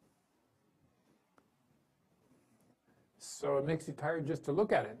 So it makes you tired just to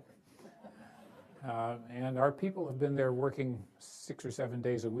look at it. And our people have been there working 6 or 7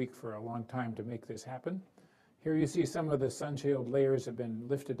 days a week for a long time to make this happen. Here you see some of the sun shield layers have been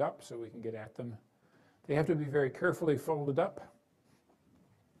lifted up so we can get at them. They have to be very carefully folded up.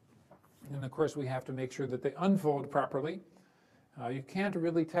 And of course we have to make sure that they unfold properly. You can't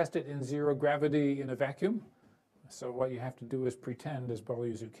really test it in 0 gravity in a vacuum. So what you have to do is pretend as well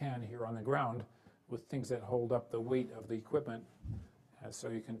as you can here on the ground with things that hold up the weight of the equipment, so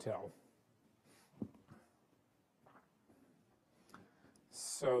you can tell.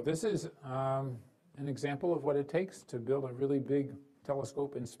 So this is an example of what it takes to build a really big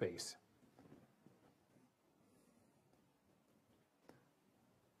telescope in space.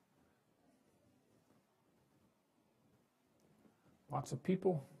 Lots of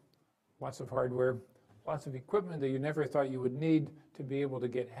people, lots of hardware, lots of equipment that you never thought you would need to be able to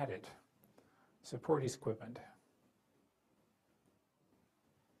get at it. Support equipment.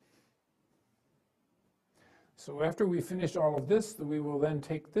 So after we finish all of this, we will then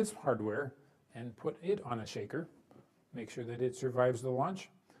take this hardware and put it on a shaker, make sure that it survives the launch.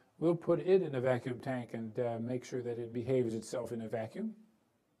 We'll put it in a vacuum tank and make sure that it behaves itself in a vacuum.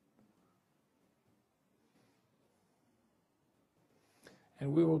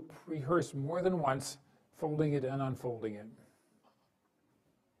 And we will rehearse more than once, folding it and unfolding it.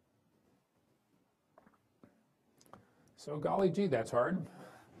 So golly gee, that's hard.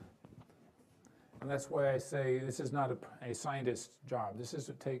 And that's why I say this is not a scientist's job.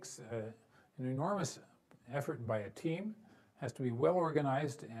 It takes an enormous effort by a team, has to be well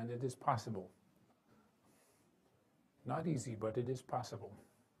organized, and it is possible. Not easy, but it is possible.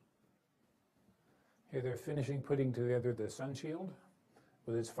 Here they're finishing putting together the sun shield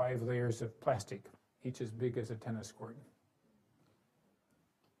with its 5 layers of plastic, each as big as a tennis court.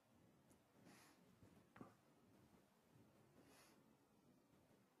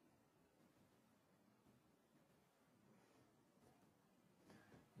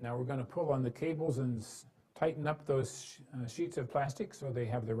 Now we're going to pull on the cables and tighten up those sheets of plastic so they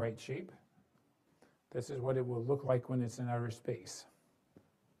have the right shape. This is what it will look like when it's in outer space.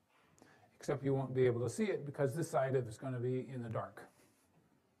 Except you won't be able to see it because this side of it is going to be in the dark.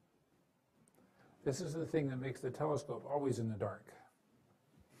 This is the thing that makes the telescope always in the dark.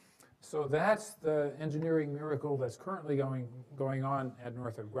 So that's the engineering miracle that's currently going on at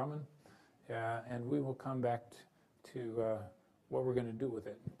Northrop Grumman, and we will come back to what we're going to do with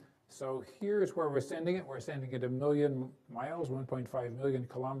it. So here's where we're sending it. We're sending it 1 million miles, 1.5 million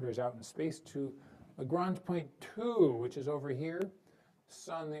kilometers out in space to Lagrange point 2, which is over here.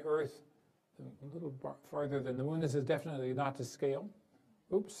 Sun, the Earth, a little farther than the Moon. This is definitely not to scale.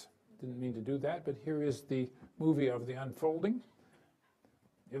 Oops, didn't mean to do that, but here is the movie of the unfolding.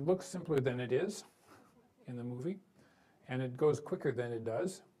 It looks simpler than it is in the movie, and it goes quicker than it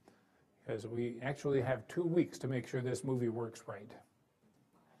does, because we actually have 2 weeks to make sure this movie works right.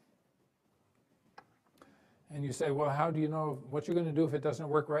 And you say, well, how do you know what you're going to do if it doesn't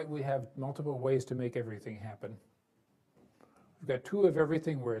work right? We have multiple ways to make everything happen. We've got 2 of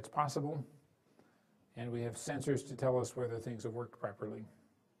everything where it's possible, and we have sensors to tell us whether things have worked properly.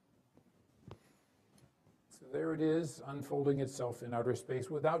 So there it is, unfolding itself in outer space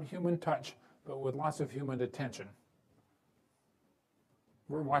without human touch, but with lots of human attention.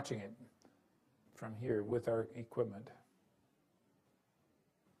 We're watching it from here with our equipment.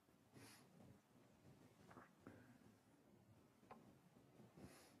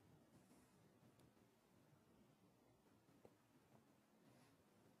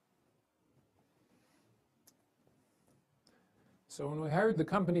 So when we hired the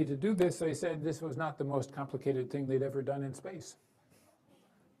company to do this, they said this was not the most complicated thing they'd ever done in space.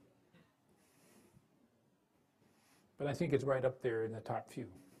 But I think it's right up there in the top few.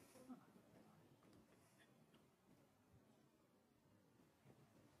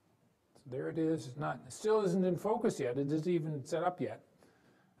 So there it is. It still isn't in focus yet. It isn't even set up yet.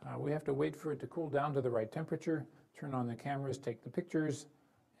 We have to wait for it to cool down to the right temperature, turn on the cameras, take the pictures,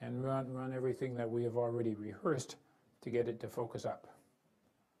 and run everything that we have already rehearsed to get it to focus up.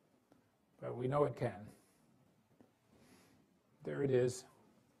 We know it can. There it is.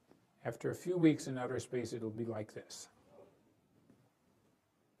 After a few weeks in outer space, it'll be like this.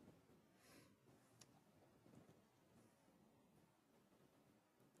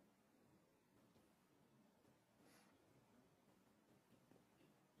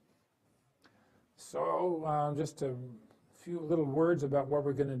 So just a few little words about what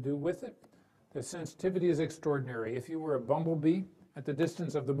we're going to do with it. The sensitivity is extraordinary. If you were a bumblebee at the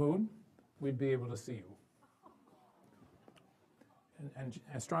distance of the moon, we'd be able to see you. And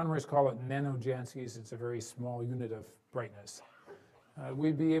astronomers call it nanojanskys. It's a very small unit of brightness.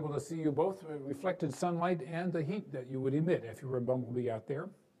 We'd be able to see you both reflected sunlight and the heat that you would emit if you were a bumblebee out there.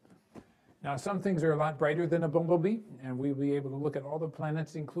 Now, some things are a lot brighter than a bumblebee, and we'll be able to look at all the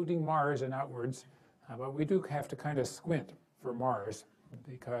planets, including Mars and outwards. But we do have to kind of squint for Mars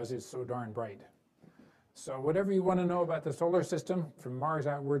because it's so darn bright. So whatever you want to know about the solar system, from Mars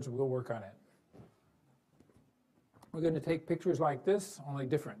outwards, we'll work on it. We're going to take pictures like this, only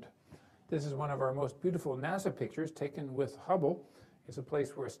different. This is one of our most beautiful NASA pictures taken with Hubble. It's a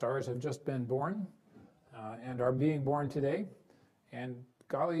place where stars have just been born and are being born today. And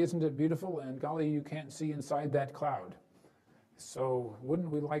golly, isn't it beautiful? And golly, you can't see inside that cloud. So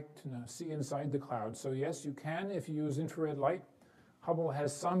wouldn't we like to see inside the cloud? So yes, you can if you use infrared light. Hubble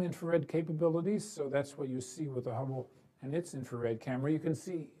has some infrared capabilities, so that's what you see with the Hubble and its infrared camera. You can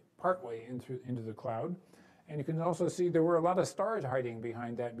see partway into the cloud. And you can also see there were a lot of stars hiding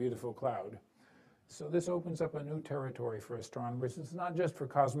behind that beautiful cloud. So this opens up a new territory for astronomers. It's not just for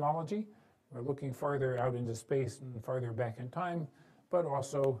cosmology. We're looking farther out into space and farther back in time, but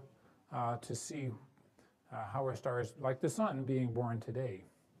also to see how are stars like the sun being born today.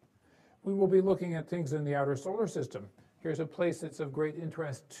 We will be looking at things in the outer solar system. Here's a place that's of great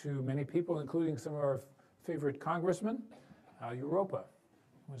interest to many people, including some of our favorite congressmen. Europa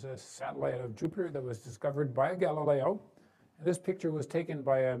was a satellite of Jupiter that was discovered by Galileo. And this picture was taken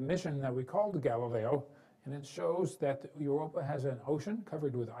by a mission that we called Galileo, and it shows that Europa has an ocean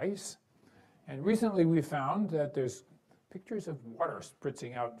covered with ice. And recently we found that there's pictures of water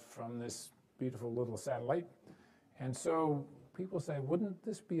spritzing out from this beautiful little satellite. And so people say, wouldn't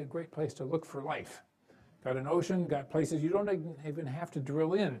this be a great place to look for life? Got an ocean, got places you don't even have to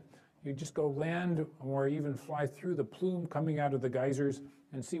drill in. You just go land or even fly through the plume coming out of the geysers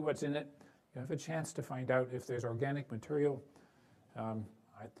and see what's in it. You have a chance to find out if there's organic material. I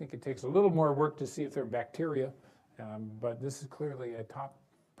think it takes a little more work to see if there are bacteria, but this is clearly a top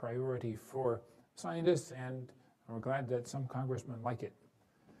priority for scientists, and we're glad that some congressmen like it.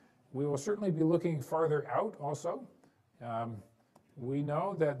 We will certainly be looking farther out also. We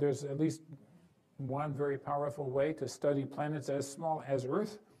know that there's at least one very powerful way to study planets as small as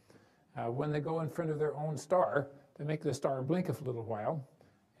Earth. When they go in front of their own star, they make the star blink a little while,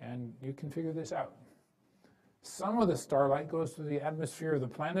 and you can figure this out. Some of the starlight goes through the atmosphere of the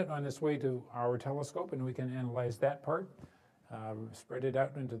planet on its way to our telescope, and we can analyze that part, spread it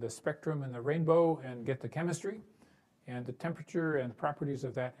out into the spectrum and the rainbow, and get the chemistry and the temperature and properties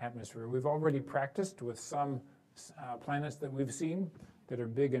of that atmosphere. We've already practiced with some planets that we've seen that are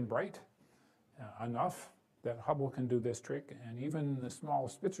big and bright enough that Hubble can do this trick, and even the small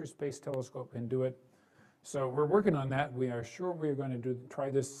Spitzer Space Telescope can do it. So we're working on that. We are sure we're going to try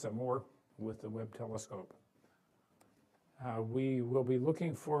this some more with the Webb telescope. We will be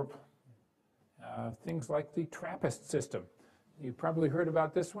looking for things like the TRAPPIST system. You've probably heard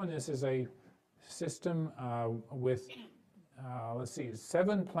about this one. This is a system with, let's see,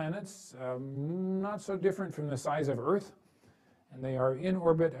 7 planets, not so different from the size of Earth, and they are in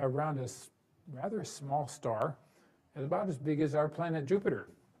orbit around a rather small star, about as big as our planet Jupiter.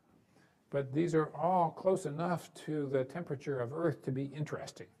 But these are all close enough to the temperature of Earth to be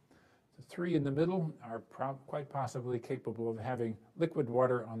interesting. The 3 in the middle are quite possibly capable of having liquid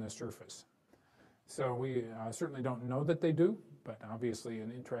water on the surface. So we certainly don't know that they do, but obviously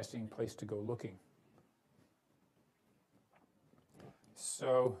an interesting place to go looking.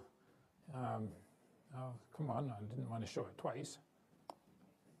 So, oh, come on, I didn't want to show it twice.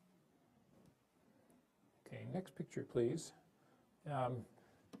 Okay, next picture, please.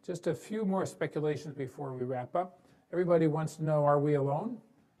 Just a few more speculations before we wrap up. Everybody wants to know, are we alone?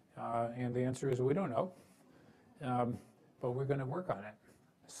 And the answer is we don't know, but we're going to work on it.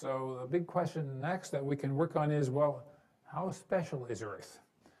 So the big question next that we can work on is, well, how special is Earth?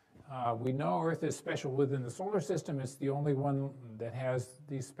 We know Earth is special within the solar system. It's the only one that has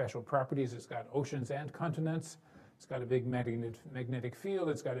these special properties. It's got oceans and continents. It's got a big magnetic field.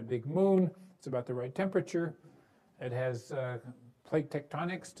 It's got a big moon. It's about the right temperature. It has plate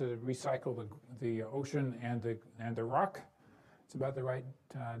tectonics to recycle the ocean and the rock. It's about the right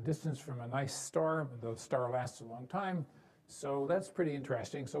distance from a nice star. The star lasts a long time. So that's pretty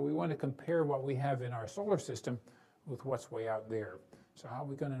interesting. So we want to compare what we have in our solar system with what's way out there. So how are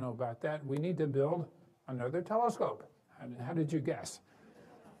we going to know about that? We need to build another telescope. How did you guess?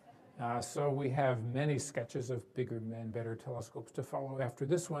 So we have many sketches of bigger and better telescopes to follow after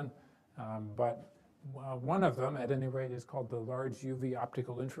this one. But one of them, at any rate, is called the Large UV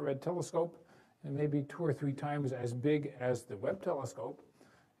Optical Infrared Telescope, and maybe 2 or 3 times as big as the Webb telescope,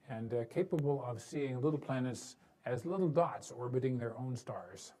 and capable of seeing little planets as little dots orbiting their own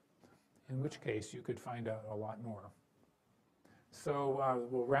stars, in which case you could find out a lot more. So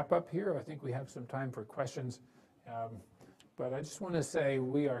we'll wrap up here. I think we have some time for questions. But I just want to say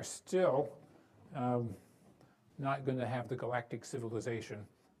we are still not going to have the galactic civilization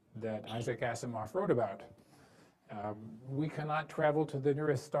that Isaac Asimov wrote about. We cannot travel to the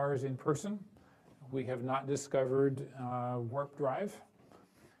nearest stars in person. We have not discovered warp drive.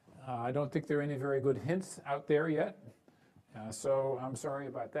 I don't think there are any very good hints out there yet, so I'm sorry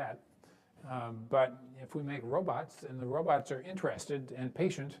about that. But if we make robots, and the robots are interested and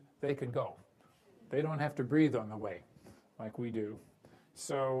patient, they could go. They don't have to breathe on the way like we do.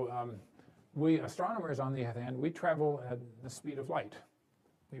 So we astronomers, on the other hand, we travel at the speed of light.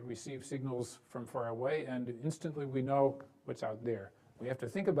 We receive signals from far away, and instantly we know what's out there. We have to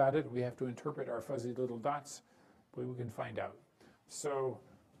think about it. We have to interpret our fuzzy little dots, but we can find out. So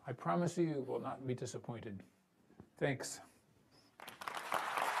I promise you will not be disappointed. Thanks.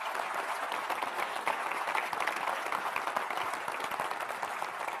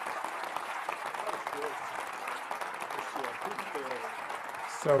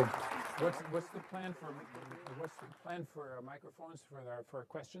 So what's the plan for microphones for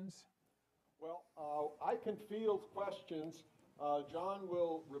questions? Well, I can field questions. John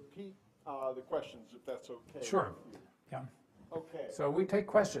will repeat the questions if that's okay. Sure. Yeah. Okay. So we take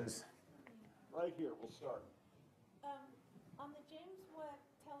questions. Right here, we'll start. On the James Webb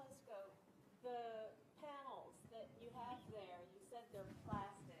telescope, the panels that you have there, you said they're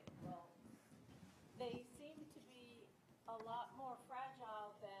plastic. Well, they seem to be a lot more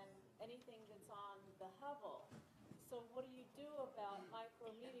fragile than anything that's on the Hubble. So what do you do about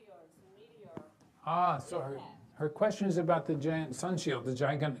micrometeors and meteor? So her question is about the giant sun shield, the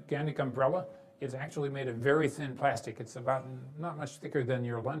gigantic umbrella. It's actually made of very thin plastic. It's about not much thicker than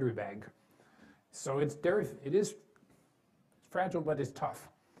your laundry bag. So it is fragile, but it's tough.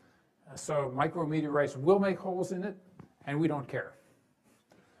 So micrometeorites will make holes in it, and we don't care.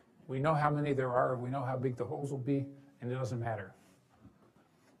 We know how many there are, we know how big the holes will be, and it doesn't matter.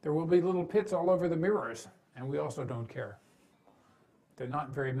 There will be little pits all over the mirrors, and we also don't care. There are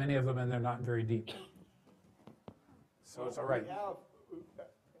not very many of them, and they're not very deep. So it's all right.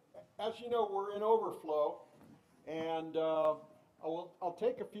 As you know, we're in overflow, and I'll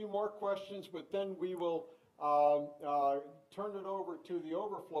take a few more questions, but then we will turn it over to the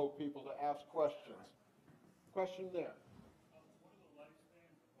overflow people to ask questions. Question there.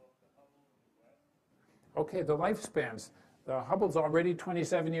 Okay, the lifespans. The Hubble's already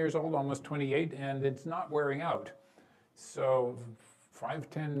 27 years old, almost 28, and it's not wearing out. So 5,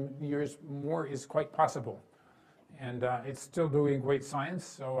 10 years more is quite possible. And it's still doing great science,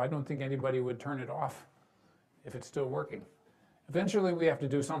 so I don't think anybody would turn it off if it's still working. Eventually we have to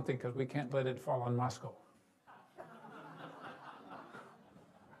do something because we can't let it fall on Moscow.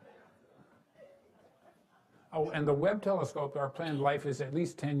 Oh, and the Webb telescope, our planned life is at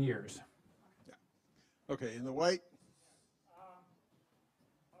least 10 years. Okay, in the white.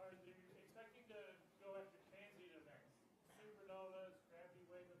 Are you expecting to go after transient events, supernovas, gravity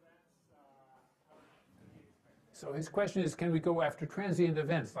wave events? How do you expect that? So his question is, can we go after transient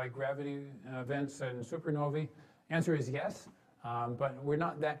events like gravity events and supernovae? Answer is yes, but we're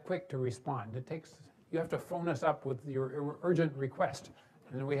not that quick to respond. You have to phone us up with your urgent request,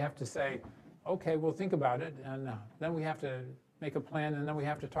 and then we have to say, okay, we'll think about it, and then we have to make a plan, and then we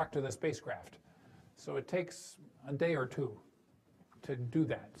have to talk to the spacecraft. So it takes a day or two to do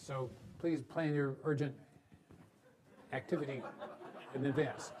that. So please plan your urgent activity in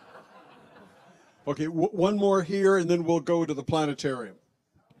advance. Okay, one more here, and then we'll go to the planetarium.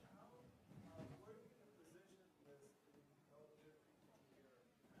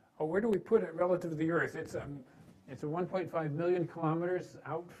 Oh, where do we put it relative to the Earth? It's a 1.5 million kilometers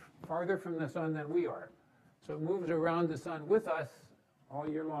out farther from the sun than we are. So it moves around the sun with us all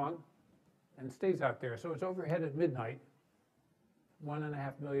year long and stays out there. So it's overhead at midnight,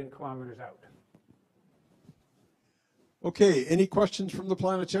 1.5 million kilometers out. Okay, any questions from the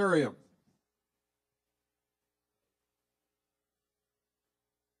planetarium?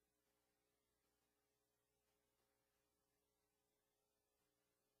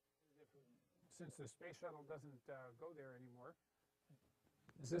 since the space shuttle doesn't go there anymore.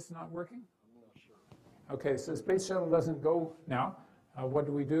 Is this not working? I'm not sure. Okay, so the space shuttle doesn't go now. What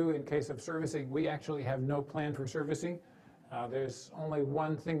do we do in case of servicing? We actually have no plan for servicing. There's only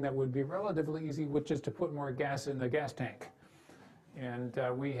one thing that would be relatively easy, which is to put more gas in the gas tank. And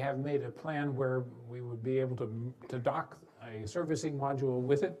we have made a plan where we would be able to dock a servicing module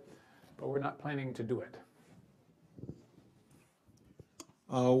with it, but we're not planning to do it.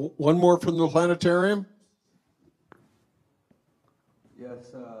 One more from the planetarium.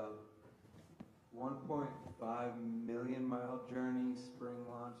 Yes, 1.5 million mile journey, spring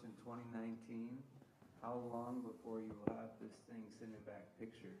launch in 2019. How long before you will have this thing sending back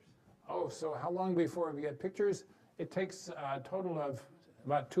pictures? Oh, so how long before we get pictures? It takes a total of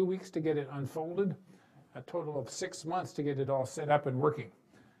about 2 weeks to get it unfolded, a total of 6 months to get it all set up and working.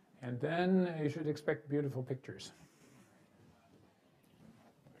 And then you should expect beautiful pictures.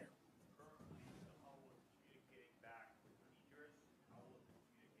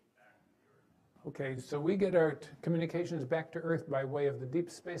 Okay, so we get our communications back to Earth by way of the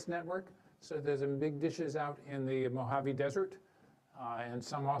Deep Space Network. So there's some big dishes out in the Mojave Desert, and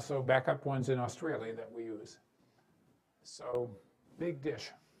some also backup ones in Australia that we use. So, big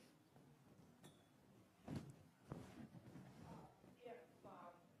dish.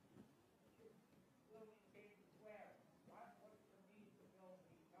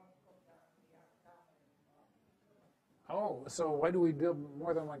 Oh, so why do we build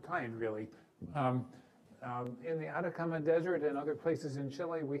more than one kind, really? In the Atacama Desert and other places in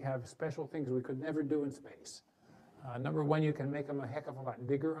Chile, we have special things we could never do in space. Number one, you can make them a heck of a lot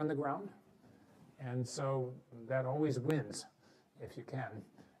bigger on the ground. And so that always wins, if you can.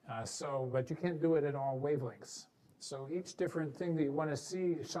 But you can't do it at all wavelengths. So each different thing that you want to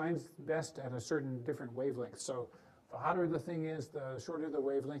see shines best at a certain different wavelength. So the hotter the thing is, the shorter the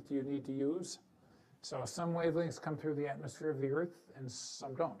wavelength you need to use. So some wavelengths come through the atmosphere of the Earth and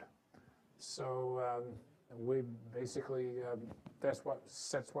some don't. So we basically, that's what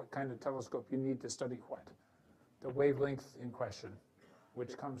sets what kind of telescope you need to study what. The wavelength in question,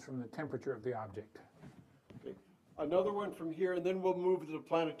 which comes from the temperature of the object. Okay. Another one from here, and then we'll move to the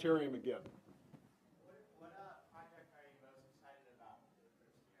planetarium again. What project are you most excited about for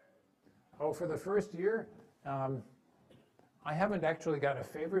the first year? Oh, for the first year? I haven't actually got a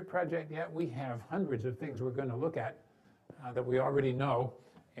favorite project yet. We have hundreds of things we're going to look at that we already know.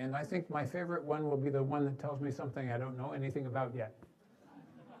 And I think my favorite one will be the one that tells me something I don't know anything about yet.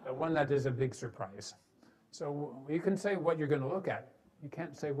 The one that is a big surprise. So you can say what you're going to look at. You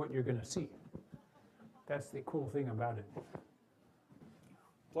can't say what you're going to see. That's the cool thing about it.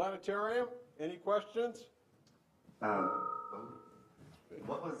 Planetarium, any questions?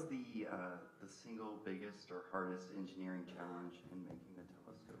 What was the single biggest or hardest engineering challenge in making the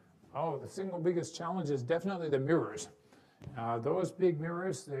telescope? Oh, the single biggest challenge is definitely the mirrors. Those big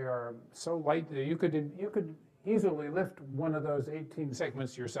mirrors, they are so light that you could easily lift one of those 18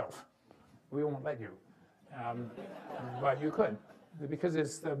 segments yourself. We won't let you, but you could,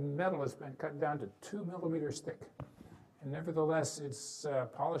 because the metal has been cut down to 2 millimeters thick, and nevertheless it's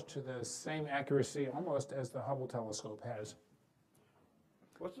polished to the same accuracy almost as the Hubble telescope has.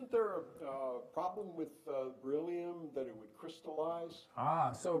 Wasn't there a problem with beryllium, that it would crystallize?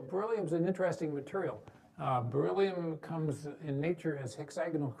 So beryllium's an interesting material. Beryllium comes in nature as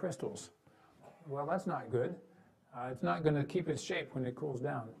hexagonal crystals. Well, that's not good. It's not going to keep its shape when it cools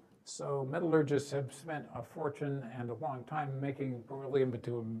down. So metallurgists have spent a fortune and a long time making beryllium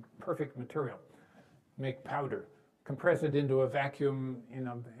into a perfect material. Make powder, compress it into a vacuum in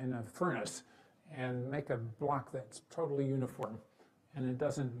a furnace, and make a block that's totally uniform. And it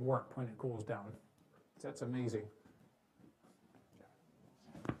doesn't warp when it cools down. That's amazing.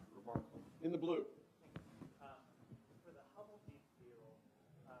 In the blue. For the Hubble Deep Field,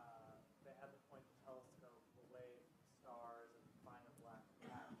 they had to point the telescope away from stars and find a black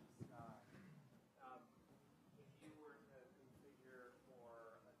patch in the sky. If you were to configure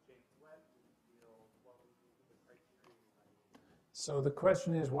for a James Webb Deep Field, what would be the criteria you might use? So the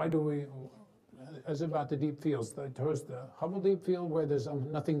question is, why do we, as about the deep fields, towards the Hubble Deep Field where there's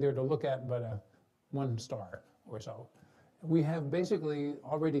nothing there to look at but one star or so. We have basically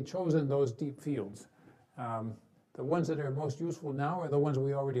already chosen those deep fields. The ones that are most useful now are the ones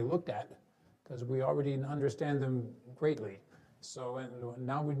we already looked at, because we already understand them greatly. So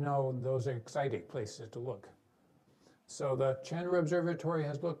now we know those are exciting places to look. So the Chandra Observatory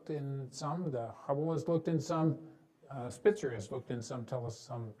has looked in some, the Hubble has looked in some, Spitzer has looked in some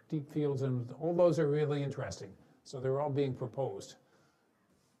deep fields, and all those are really interesting. So they're all being proposed.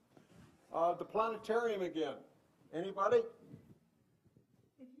 The planetarium again. Anybody? If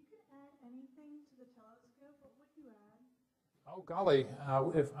you could add any anything to the telescope, what would you add? Oh, golly,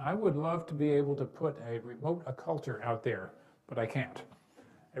 if I would love to be able to put a remote occulter out there, but I can't.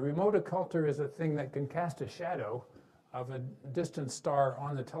 A remote occulter is a thing that can cast a shadow of a distant star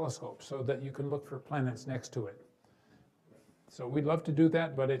on the telescope so that you can look for planets next to it. So we'd love to do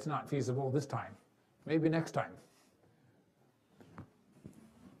that, but it's not feasible this time. Maybe next time.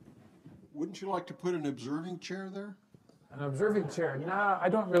 Wouldn't you like to put an observing chair there? An observing chair? Nah, I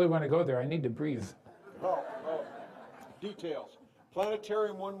don't really want to go there. I need to breathe. Oh, details.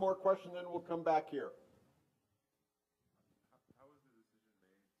 Planetarium, one more question, then we'll come back here.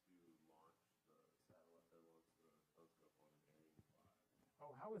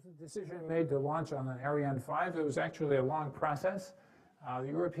 How was the decision made to launch on an Ariane 5? It was actually a long process. The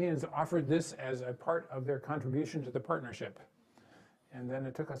Europeans offered this as a part of their contribution to the partnership. And then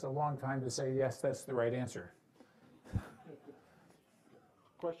it took us a long time to say, yes, that's the right answer.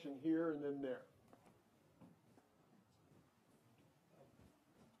 Question here and then there.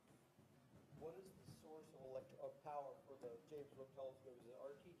 What is the source of power for the James Webb Telescope? Is it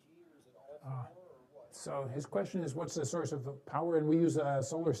RTG or is it all four or what? So his question is, what's the source of power? And we use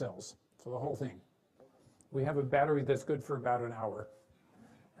solar cells for the whole thing. We have a battery that's good for about an hour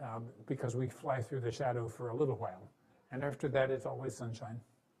because we fly through the shadow for a little while. And after that, it's always sunshine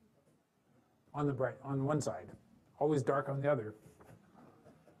on one side, always dark on the other.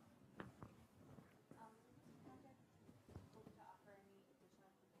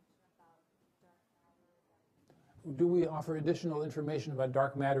 Do we offer additional information about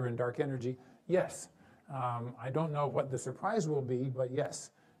dark matter and dark energy? Yes. I don't know what the surprise will be, but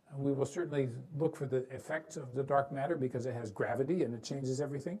yes. We will certainly look for the effects of the dark matter because it has gravity and it changes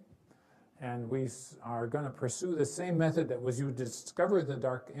everything. And we are going to pursue the same method that was used to discover the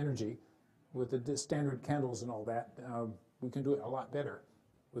dark energy with the standard candles and all that. We can do it a lot better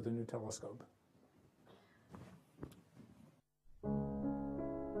with a new telescope.